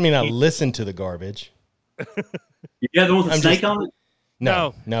 Adam. Doesn't mean I listen to the garbage. You got the one with the I'm snake just- on it?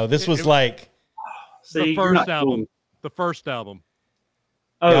 No. This was like, See, The you're first not album. cool. The first album.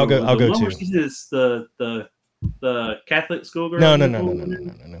 Oh, Yeah, I'll go the one 2. where she says the The Catholic schoolgirl?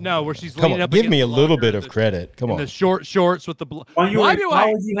 No, where she's Come leaning on, up. give me a against the little locker bit in of the- credit. Come in on. the short shorts with the Why do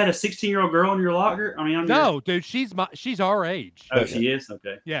I? you had a 16-year-old girl in your locker? I mean, No, dude, she's our age. Oh, she is?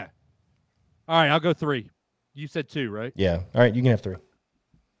 Okay. Yeah. All right, I'll go 3. You said 2, right? Yeah. All right, you can have 3.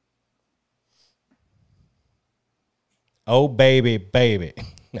 Oh, baby, baby.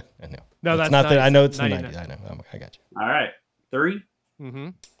 No, I know. No, that's not that. I know it's the 99. 90s. I know. I got you. All right. 3? Mm-hmm.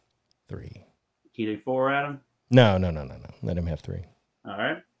 3. Can you do 4, Adam? No. Let him have 3. All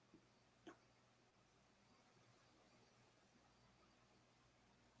right.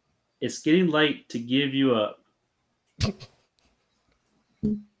 It's getting late to give you up.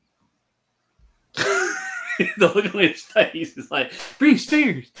 The look on his face is like, Britney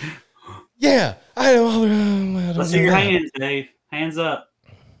Spears. Yeah, I know. Let's see your hands, Dave. Hands up.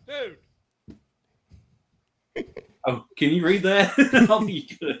 Dude. Oh, can you read that? I don't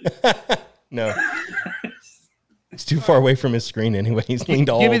think you could. No. He's too far away from his screen anyway. He's leaned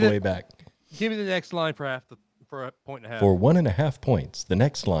all the way back. Give me the next line for a point and a half. For 1.5 points, the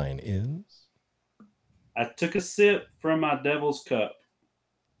next line is... I took a sip from my devil's cup.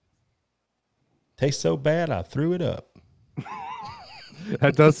 Tastes so bad, I threw it up.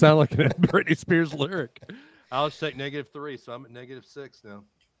 That does sound like a Britney Spears lyric. I'll just take -3, so I'm at -6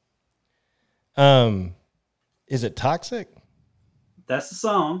 now. Is it Toxic? That's the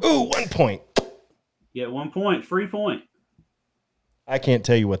song. Ooh, 1 point. You get 1 point. Free point. I can't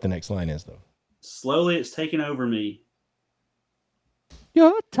tell you what the next line is, though. Slowly, it's taking over me.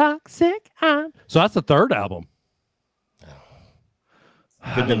 You're toxic. So that's the 3rd album.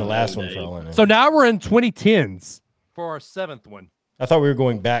 Could have been the last one for all I know. So now we're in 2010s for our 7th one. I thought we were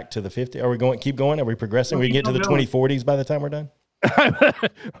going back to the 50. Are we going? Keep going? Are we progressing? We get to the 2040s by the time we're done?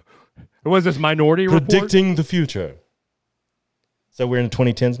 Was this Minority Report? Predicting the future. So we're in the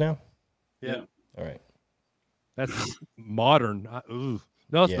 2010s now? Yeah. All right. That's modern. No,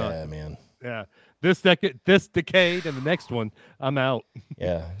 it's not. Yeah, man. Yeah. This decade and the next one, I'm out.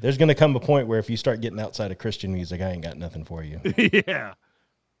 Yeah. There's going to come a point where if you start getting outside of Christian music, I ain't got nothing for you. Yeah.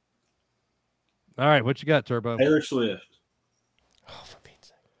 All right. What you got, Turbo? Taylor Swift. Oh, for Pete's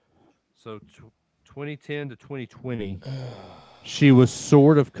sake. So 2010 to 2020, she was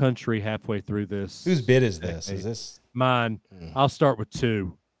sort of country halfway through this. Whose bid is this? Is this mine? I'll start with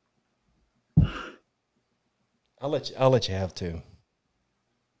 2. I'll let you have 2.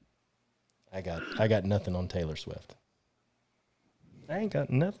 I got nothing on Taylor Swift. I ain't got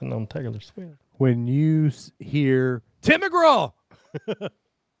nothing on Taylor Swift. When you hear Tim McGraw. I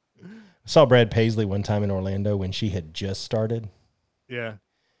saw Brad Paisley one time in Orlando when she had just started. Yeah.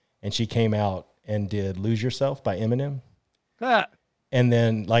 And she came out and did Lose Yourself by Eminem. Ah. And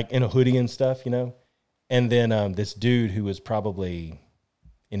then like in a hoodie and stuff, you know. And then this dude who was probably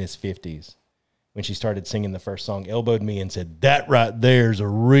in his 50s, when she started singing the first song, elbowed me and said, "That right there's a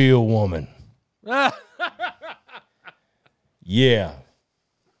real woman." Yeah.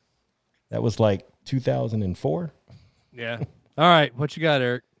 That was like 2004. Yeah. All right. What you got,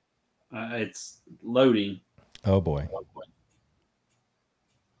 Eric? It's loading. Oh, boy.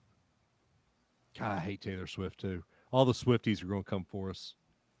 God, I hate Taylor Swift, too. All the Swifties are going to come for us.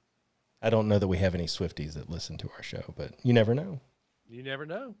 I don't know that we have any Swifties that listen to our show, but you never know. You never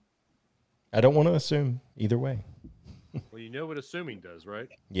know. I don't want to assume either way. Well, you know what assuming does, right?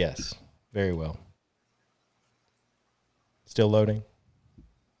 Yes, very well. Still loading?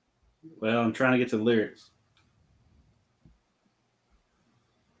 Well, I'm trying to get to the lyrics.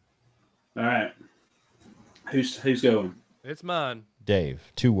 All right. Who's going? It's mine.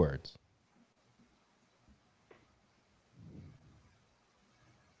 Dave, 2 words.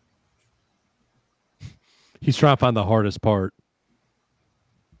 He's trying to find the hardest part.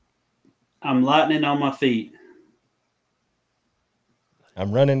 I'm lightning on my feet.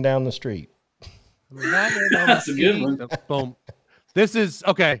 I'm running down the street. That's a good one. Boom. This is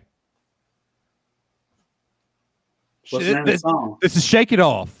okay. What's the name of the song? This is Shake It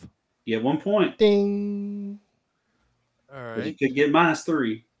Off. You get 1 point. Ding. All But you right. could get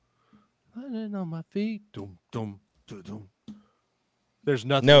 -3. Running on my feet. Dum, dum, dum, dum. There's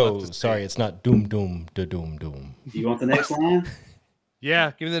nothing No, left to sorry, say. it's not doom, doom, da doom, doom. You want the next line?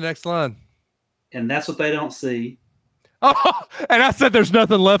 Yeah, give me the next line. And that's what they don't see. Oh, and I said there's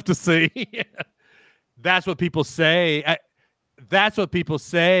nothing left to see. That's what people say. That's what people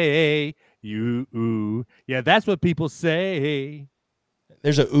say. Yeah, that's what people say.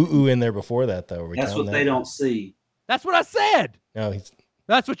 There's a ooh in there before that, though. Are we That's counting what that? they don't see. That's what I said. No,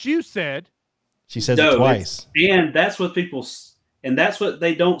 That's what you said. she says No, it twice. And that's what and that's what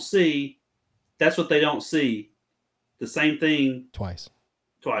they don't see. That's what they don't see. The same thing Twice.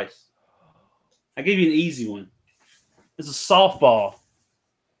 twice. I gave you an easy one. It's a softball.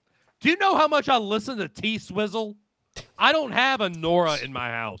 Do you know how much I listen to T-Swizzle? I don't have a Nora in my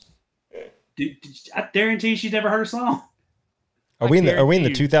house. Dude, I guarantee she's never heard a song. Are we in the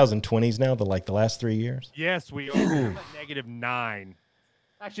 2020s now? The last 3 years? Yes, we are. I'm at -9.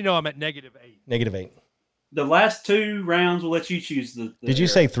 Actually, no, I'm at -8. -8. The last 2 rounds will let you choose the Did you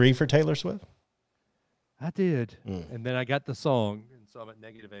say 3 for Taylor Swift? I did. And then I got the song, and so I'm at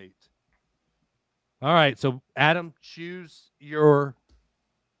 -8. All right, so Adam, choose your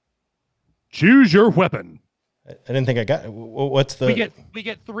weapon. I didn't think I got. What's the? We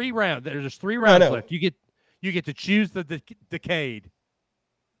get 3 rounds. There's 3 rounds left. You get to choose the decade,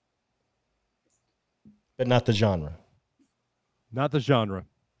 but not the genre. Not the genre.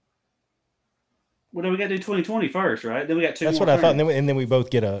 Well, then we got to do 2020 first, right? Then we got 2 That's more what I thought, turns. and then we both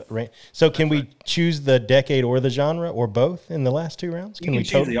get a rank. So can we choose the decade or the genre or both in the last 2 rounds? You can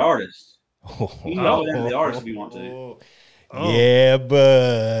choose the artist. You can go down to the artist if you want to. Oh. Yeah,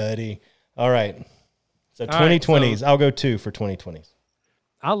 buddy. All right. So 2020s. I'll go 2 for 2020s.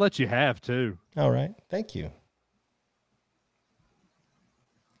 I'll let you have 2. All right. Thank you.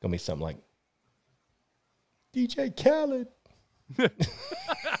 Gonna be something like DJ Khaled.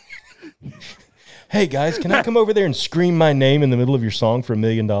 Hey guys, can I come over there and scream my name in the middle of your song for $1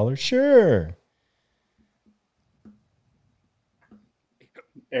 million? Sure.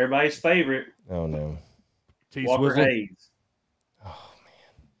 Everybody's favorite. Oh no. Walker Hayes. Oh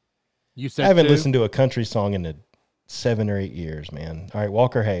man. You said I haven't 2? listened to a country song in 7 or 8 years, man. All right,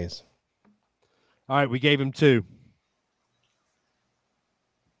 Walker Hayes. All right, we gave him 2.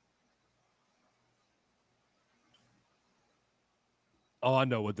 Oh, I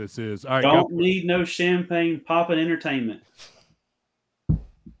know what this is. All right, Don't need no champagne popping entertainment.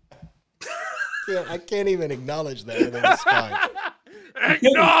 Yeah, I can't even acknowledge that with a response.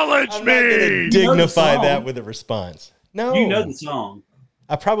 Acknowledge me. Dignify that with a response. No, You know the song.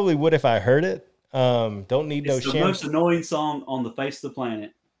 I probably would if I heard it. Don't need no It's the champagne. most annoying song on the face of the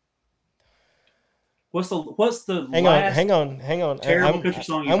planet. What's the Hang on. terrible country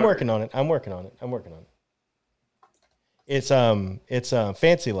song you've I'm heard? working on it. It's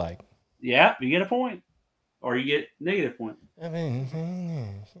Fancy Like. Yeah, you get a point. Or you get negative point.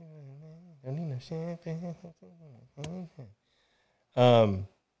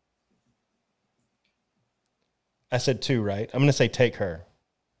 I said 2, right? I'm gonna say Take Her.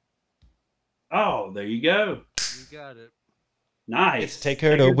 Oh, there you go. You got it. Nice. Take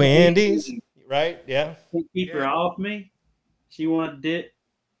her to Wendy's. Right? Yeah. Keep her off me. She want to dip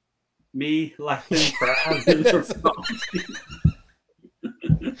me like them fries in her sauce.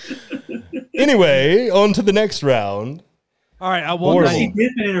 Anyway, on to the next round. All right, I Horrible. want. What's she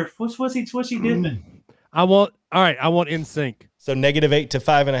dipping in her? What's she dipping? I want. All right, I want In Sync. So -8 to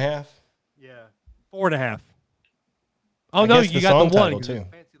 5.5. Yeah, 4.5. Oh I no, guess you the got song the one. title, 'cause too. it's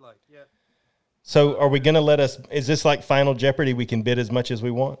Fancy Like. Yeah. So are we gonna let us? Is this like Final Jeopardy? We can bid as much as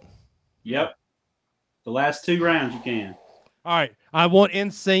we want. Yep. The last 2 rounds you can. All right, I want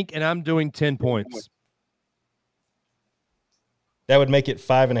In Sync, and I'm doing 10 points. That would make it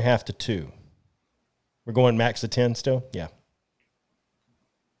 5.5 to 2. We're going max of 10 still. Yeah.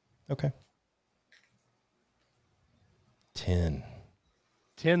 Okay. 10.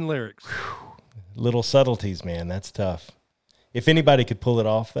 10 lyrics. Little subtleties, man. That's tough. If anybody could pull it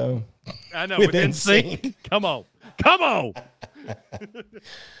off, though. I know. With With In Sync. Come on.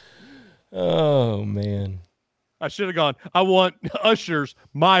 Oh, man. I should have gone. I want Usher's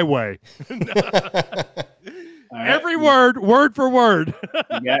My Way. All right. Every word for word.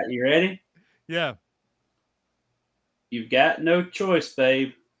 You ready? Yeah. You've got no choice,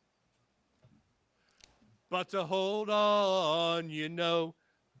 babe. But to hold on,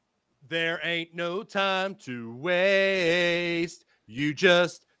 there ain't no time to waste. You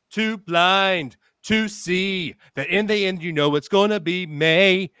just too blind to see that in the end, it's going to be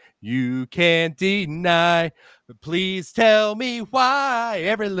May. You can't deny, but please tell me why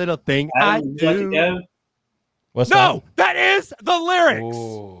every little thing Adam, would you like to do. go? What's No, that is the lyrics.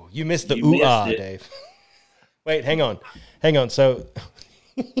 Oh, you missed the You ooh-ah, missed it. Dave. Wait, hang on. So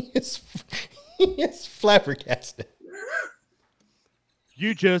he is flabbergasted.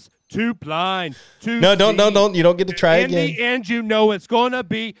 You just too blind to No, see. don't. You don't get to try In again. the end, it's going to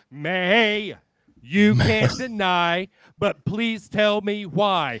be May. You can't deny, but please tell me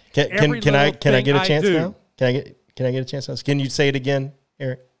why. Can I get a chance now? Can I get a chance now? Can you say it again,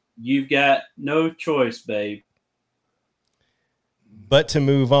 Eric? You've got no choice, babe. But to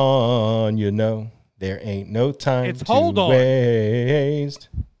move on, there ain't no time to Hold On. waste.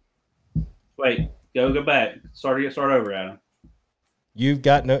 Wait, go back. Start over, Adam. You've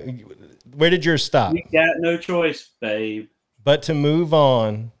got no. Where did yours stop? You got no choice, babe. But to move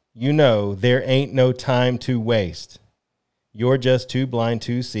on, there ain't no time to waste. You're just too blind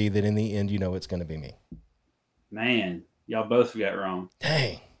to see that in the end, it's going to be me. Man, y'all both got wrong.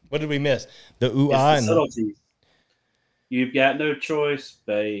 Dang. What did we miss? The It's ooh-ah. the subtleties. You've got no choice,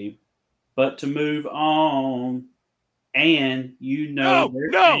 babe, but to move on. And No,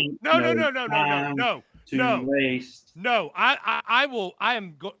 to waste. No, I will. I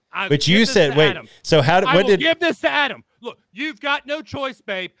am. But you said, wait. Adam. So how did? I What will did? give this to Adam. Look, you've got no choice,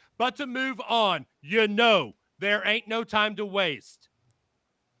 babe, but to move on. There ain't no time to waste.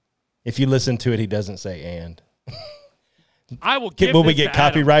 If you listen to it, he doesn't say and. I will give. Will this we get to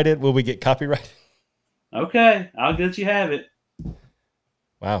copyrighted? Adam. Will we get copyrighted? Okay, I'll let you have it.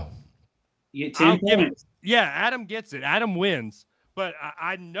 Wow. You get 10 points. Yeah, Adam gets it. Adam wins. But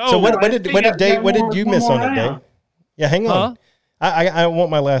I know. So what did you miss on it, Dave? Yeah, hang on. I want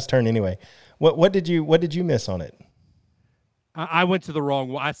my last turn anyway. What did you miss on it? I went to the wrong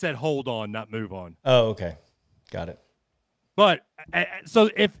one. I said hold on, not move on. Oh, okay. Got it. But so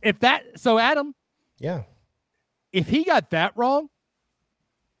Adam, yeah, if he got that wrong,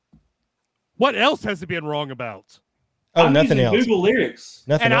 what else has he been wrong about? Oh, nothing else. Google lyrics.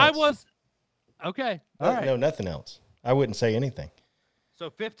 Nothing and else. I was okay. All right. No, nothing else. I wouldn't say anything. So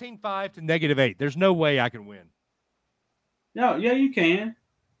 15-5 to -8. There's no way I can win. No, yeah, you can.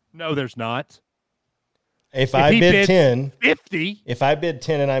 No, there's not. If I bid 10, 50. If I bid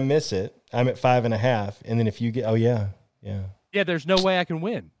 10 and I miss it, I'm at 5.5. And then if you get, yeah. There's no way I can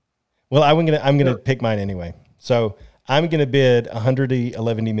win. Well, I'm gonna pick mine anyway. So I'm gonna bid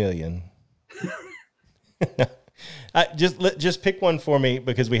 111 million. Just pick one for me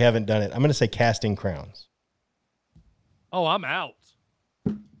because we haven't done it. I'm gonna say Casting Crowns. Oh, I'm out.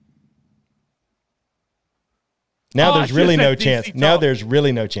 Now there's really no chance. Talk. Now there's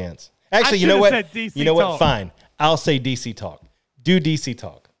really no chance. Actually, you know what? You know what? Fine. I'll say DC Talk. Do DC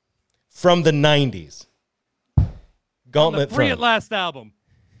Talk. From the 90s. Gauntlet from. Free at Last album.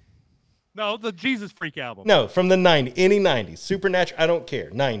 No, the Jesus Freak album. No, from the 90s. Any 90s. Supernatural, I don't care.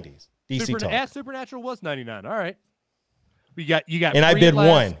 90s. DC Talk. Yeah, Supernatural was 99. All right. You got and I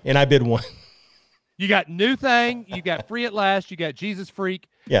bid one. You got New Thing, you got Free at Last, you got Jesus Freak,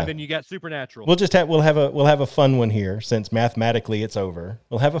 yeah. And then you got Supernatural. We'll have a fun one here since mathematically it's over.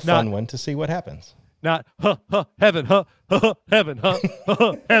 We'll have a fun one to see what happens. Not heaven heaven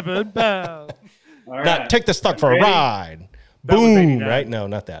bound. Right. Not take the stock for a ride. Boom! Right? No,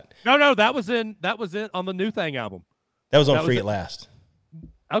 not that. No, that was in on the New Thing album. That was on Free at Last.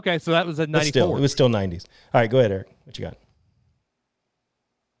 Okay, so that was at 94. It was still 90s. All right, go ahead, Eric. What you got?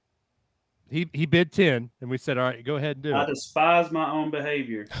 He bid 10, and we said, all right, go ahead and do it. I despise my own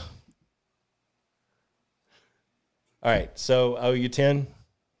behavior. All right, so I owe you 10?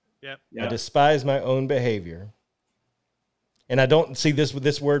 Yep. I despise my own behavior. And I don't see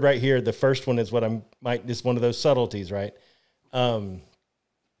this word right here. The first one is is one of those subtleties, right? I'm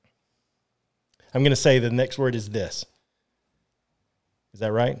going to say the next word is this. Is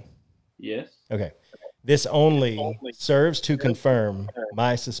that right? Yes. Okay. This only serves to confirm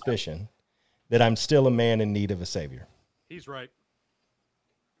my suspicion that I'm still a man in need of a savior. He's right.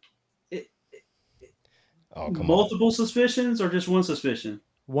 Oh, come on. Multiple suspicions or just one suspicion?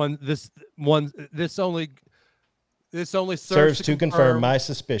 This only serves to confirm my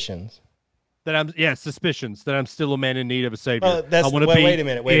suspicions. Suspicions that I'm still a man in need of a savior. I want to be wait a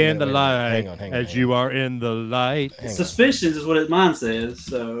minute, in the light. Hang on. As you are in the light. Suspicions is what mine says.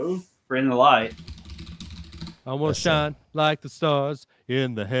 So we're in the light. I want to shine like the stars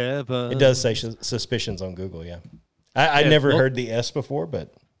in the heavens. It does say suspicions on Google, yeah. I never heard the S before,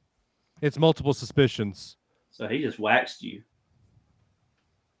 but it's multiple suspicions. So he just waxed you.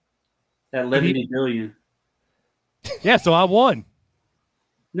 That 11 billion. Yeah, so I won.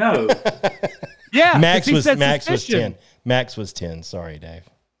 No. Yeah, Max was 10. Max was 10. Sorry, Dave.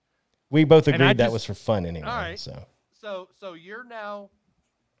 We both agreed that was for fun anyway. All right. So you're now,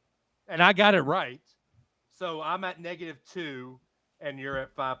 and I got it right. So I'm at -2, and you're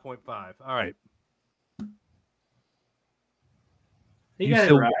at 5.5. All right. He got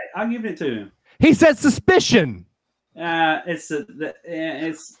it right. I'll give it to him. He said suspicion. It's.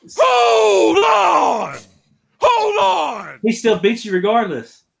 Hold on. He still beats you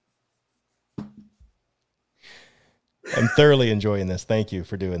regardless. I'm thoroughly enjoying this. Thank you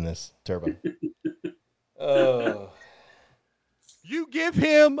for doing this, Turbo. Oh. You give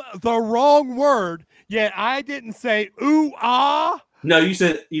him the wrong word, yet I didn't say ooh ah. No, you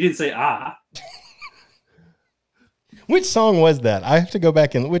didn't say ah. Which song was that? I have to go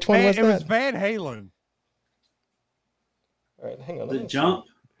back and which one was that? It was Van Halen. All right, hang on. The Jump.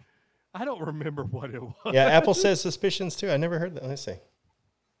 I don't remember what it was. Yeah, Apple says suspicions too. I never heard that. Let's see.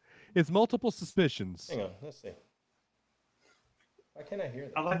 It's multiple suspicions. Hang on. Let's see. Why can't I hear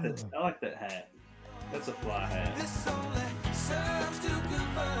that? I like that. I like that hat. That's a fly hat.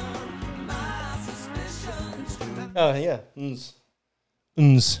 Oh yeah.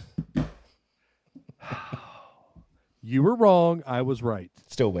 Uns. You were wrong. I was right.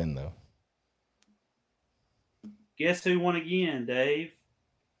 Still win though. Guess who won again, Dave?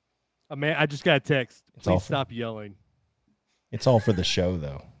 Man, I just got a text. It's Please awful. stop yelling. It's all for the show,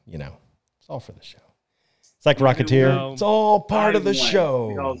 though. You know, it's all for the show. It's like Rocketeer. No. It's all part of the won show.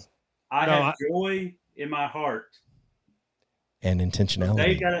 Because I No, have joy in my heart. And intentionality.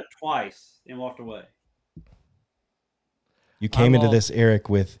 Dave got it twice and walked away. You came into lost. this, Eric,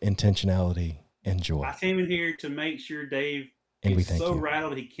 with intentionality and joy. I came in here to make sure Dave And we is thank so you.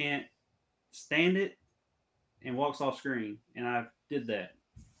 rattled he can't stand it and walks off screen. And I did that.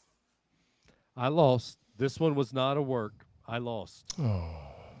 I lost. This one was not a work. I lost. Oh.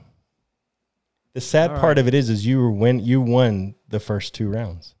 The sad All part right. of it is you won the first 2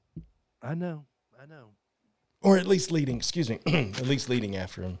 rounds. I know. Or at least leading, excuse me, at least leading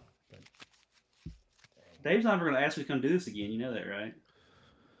after him. Dave's not ever going to ask me to come do this again. You know that, right?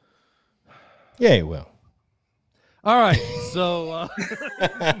 Yeah, he will. All right. So,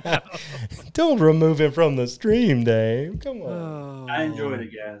 Don't remove him from the stream, Dave. Come on. I enjoyed it,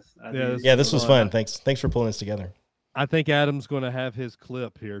 guys. I Yeah, did. Yeah, this was fun. Thanks for pulling us together. I think Adam's going to have his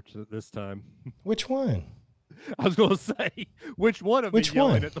clip here this time. Which one? I was going to say, which one of Which me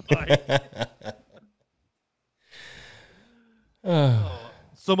yelling one? at the mic?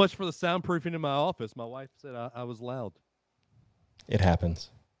 So much for the soundproofing in my office. My wife said I was loud. It happens.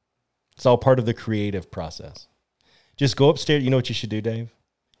 It's all part of the creative process. Just go upstairs. You know what you should do, Dave?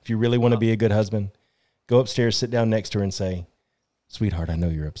 If you really want to be a good husband, go upstairs, sit down next to her and say, "Sweetheart, I know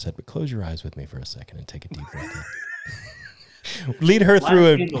you're upset, but close your eyes with me for a second and take a deep breath in." lead her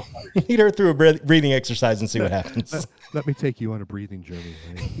through a breathing exercise and see what happens. Let me take you on a breathing journey.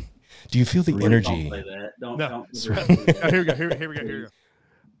 Do you feel the Don't energy? play that. Don't. No. Don't Oh, here we go. Here we go.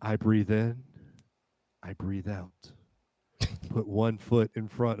 I breathe in. I breathe out. Put one foot in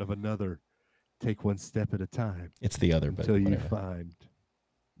front of another. Take one step at a time It's the other, but until you whatever. find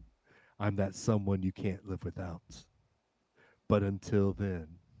I'm that someone you can't live without. But until then,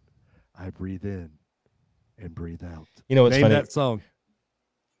 I breathe in and breathe out. You know what's Name funny? that song.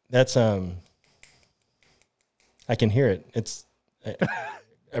 That's I can hear it. It's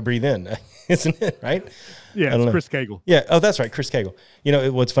I breathe in, isn't it? Right? Yeah, I don't it's know. Chris Cagle. Yeah. Oh, that's right, Chris Cagle. You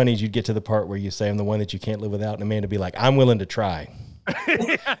know what's funny is you'd get to the part where you say, "I'm the one that you can't live without," and Amanda would be like, "I'm willing to try."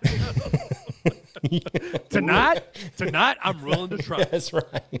 Tonight, I'm willing to try. That's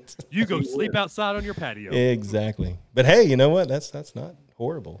right. You go sleep outside on your patio. Exactly. But hey, you know what? That's not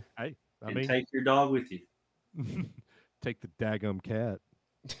horrible. Hey, I and mean, take your dog with you. take the daggum cat.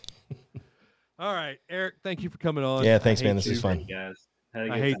 All right, Eric, thank you for coming on. Yeah, thanks, I man. hate This is you. fun. Hey, guys. Had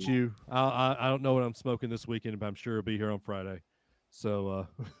a I good hate time. you. I don't know what I'm smoking this weekend, but I'm sure it'll be here on Friday. So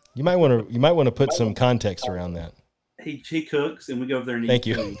You might want to put some context around that. He cooks, and we go over there and Thank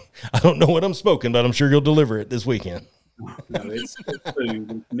eat you. food. I don't know what I'm smoking, but I'm sure you'll deliver it this weekend. No, it's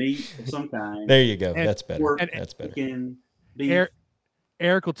food. It's meat of some kind. There you go. And- That's better. Pork, That's better. chicken, beef.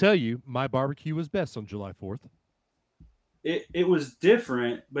 Eric will tell you my barbecue was best on July 4th. It was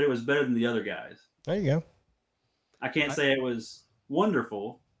different, but it was better than the other guys. There you go. I can't say it was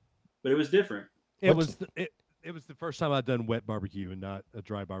wonderful, but it was different. It What's- was it was the first time I'd done wet barbecue and not a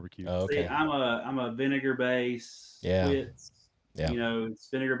dry barbecue. Oh, See, okay. I'm a vinegar base. Yeah. Wits. Yeah. You know, it's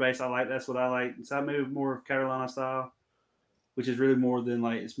vinegar based. That's what I like. So I moved more of Carolina style, which is really more than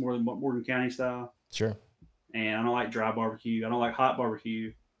Morgan County style. Sure. And I don't like dry barbecue. I don't like hot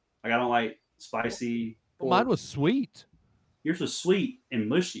barbecue. Like I don't like spicy. Well, pork. mine was sweet. Yours was sweet and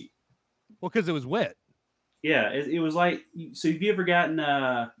mushy. Well, because it was wet. Yeah, it was like. So have you ever gotten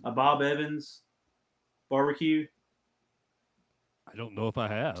a Bob Evans barbecue? I don't know if I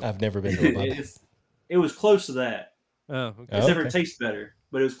have. I've never been to a Bob. It was close to that. Oh, okay. Oh. Except for okay. it tastes better,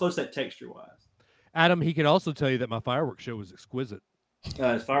 but it was close to that texture wise. Adam, he could also tell you that my fireworks show was exquisite.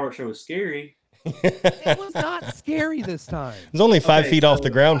 His fireworks show was scary. It was not scary this time. It's only 5 Okay, feet off so- the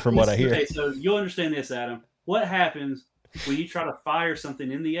ground from what I hear. Okay, so you'll understand this, Adam. What happens when you try to fire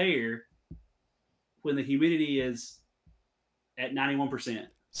something in the air when the humidity is at 91%?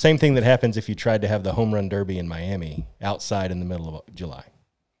 Same thing that happens if you tried to have the home run derby in Miami outside in the middle of July.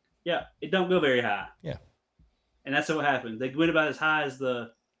 Yeah, it don't go very high. Yeah. And that's what happened. They went about as high as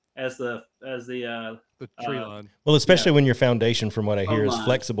the The tree line. Well, especially when your foundation, from what I hear, is line.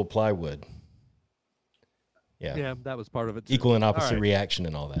 flexible plywood. Yeah, that was part of it too. Equal and opposite All right. reaction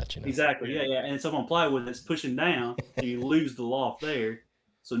and all that, Exactly. Yeah. And some on plywood that's pushing down, so you lose the loft there.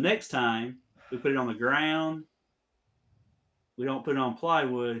 So next time we put it on the ground. We don't put it on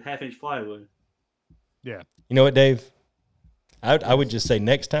plywood, 1/2-inch plywood. Yeah. You know what, Dave? I would just say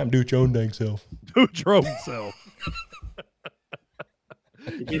next time, do it your own dang self. Do it your own self.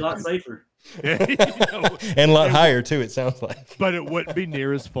 It'd be a lot safer. Yeah, and a lot higher too, it sounds like. But it wouldn't be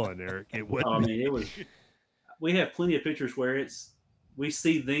near as fun, Eric. It wouldn't. I mean, it was. We have plenty of pictures where we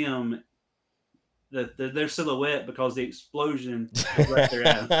see them, their silhouette because the explosion is right there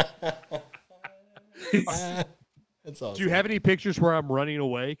at them. That's awesome. Do you have any pictures where I'm running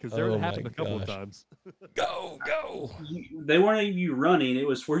away? Because there Oh happened my a couple of gosh. times. Go. They weren't even you running; it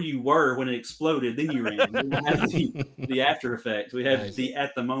was where you were when it exploded. Then you ran. We don't have the after effects. We have Nice. the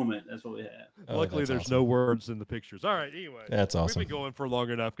at the moment. That's what we have. Oh, Luckily, that's there's awesome. no words in the pictures. All right. Anyway, That's awesome. We've been going for long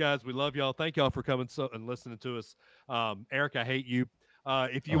enough, guys. We love y'all. Thank y'all for coming and listening to us. Eric, I hate you.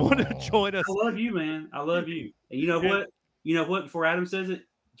 If you want to join us, I love you, man. I love you. And you know what? You know what? Before Adam says it,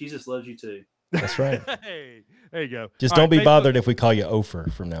 Jesus loves you too. That's right. Hey, there you go. Just All don't right, be bothered if we call you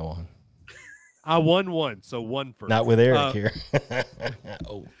Ofer from now on. I won one, so one first. Not with Eric here.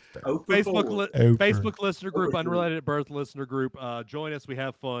 Facebook listener group, Unrelated at Birth listener group. Join us. We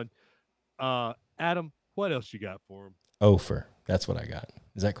have fun. Adam, what else you got for him? Ofer. That's what I got.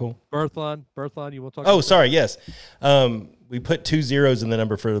 Is that cool? Birthline, you want to talk? Oh, about sorry. Yes. We put 2 zeros in the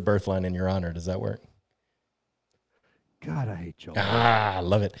number for the birth line in your honor. Does that work? God, I hate y'all. I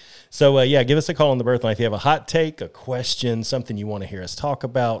love it. So, yeah, give us a call on the birth line. If you have a hot take, a question, something you want to hear us talk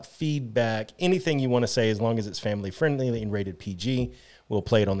about, feedback, anything you want to say, as long as it's family friendly and rated PG, we'll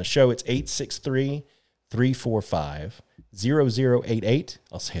play it on the show. It's 863-345-0088.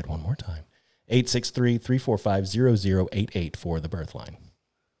 I'll say it one more time. 863-345-0088 for the birth line.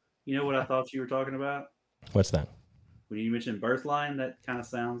 You know what I thought you were talking about? What's that? When you mentioned birth line, that kind of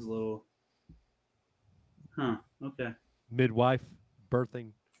sounds a little. Huh. Okay. Midwife,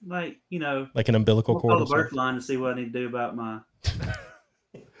 birthing. Like, Like an umbilical we'll cord call or the birth something? line to see what I need to do about my.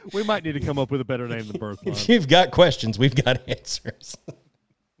 We might need to come up with a better name than birthline. If you've got questions, we've got answers.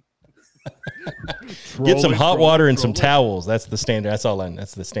 Get some hot water and some towels. That's the standard.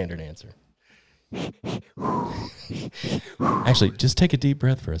 That's the standard answer. Actually, just take a deep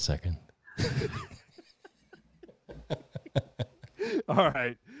breath for a second. All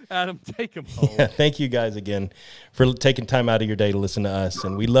right, Adam, take him home. Yeah, thank you guys again for taking time out of your day to listen to us.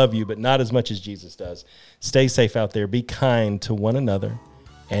 And we love you, but not as much as Jesus does. Stay safe out there. Be kind to one another.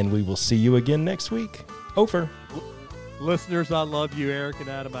 And we will see you again next week. Over. Listeners, I love you. Eric and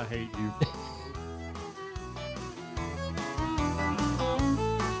Adam, I hate you.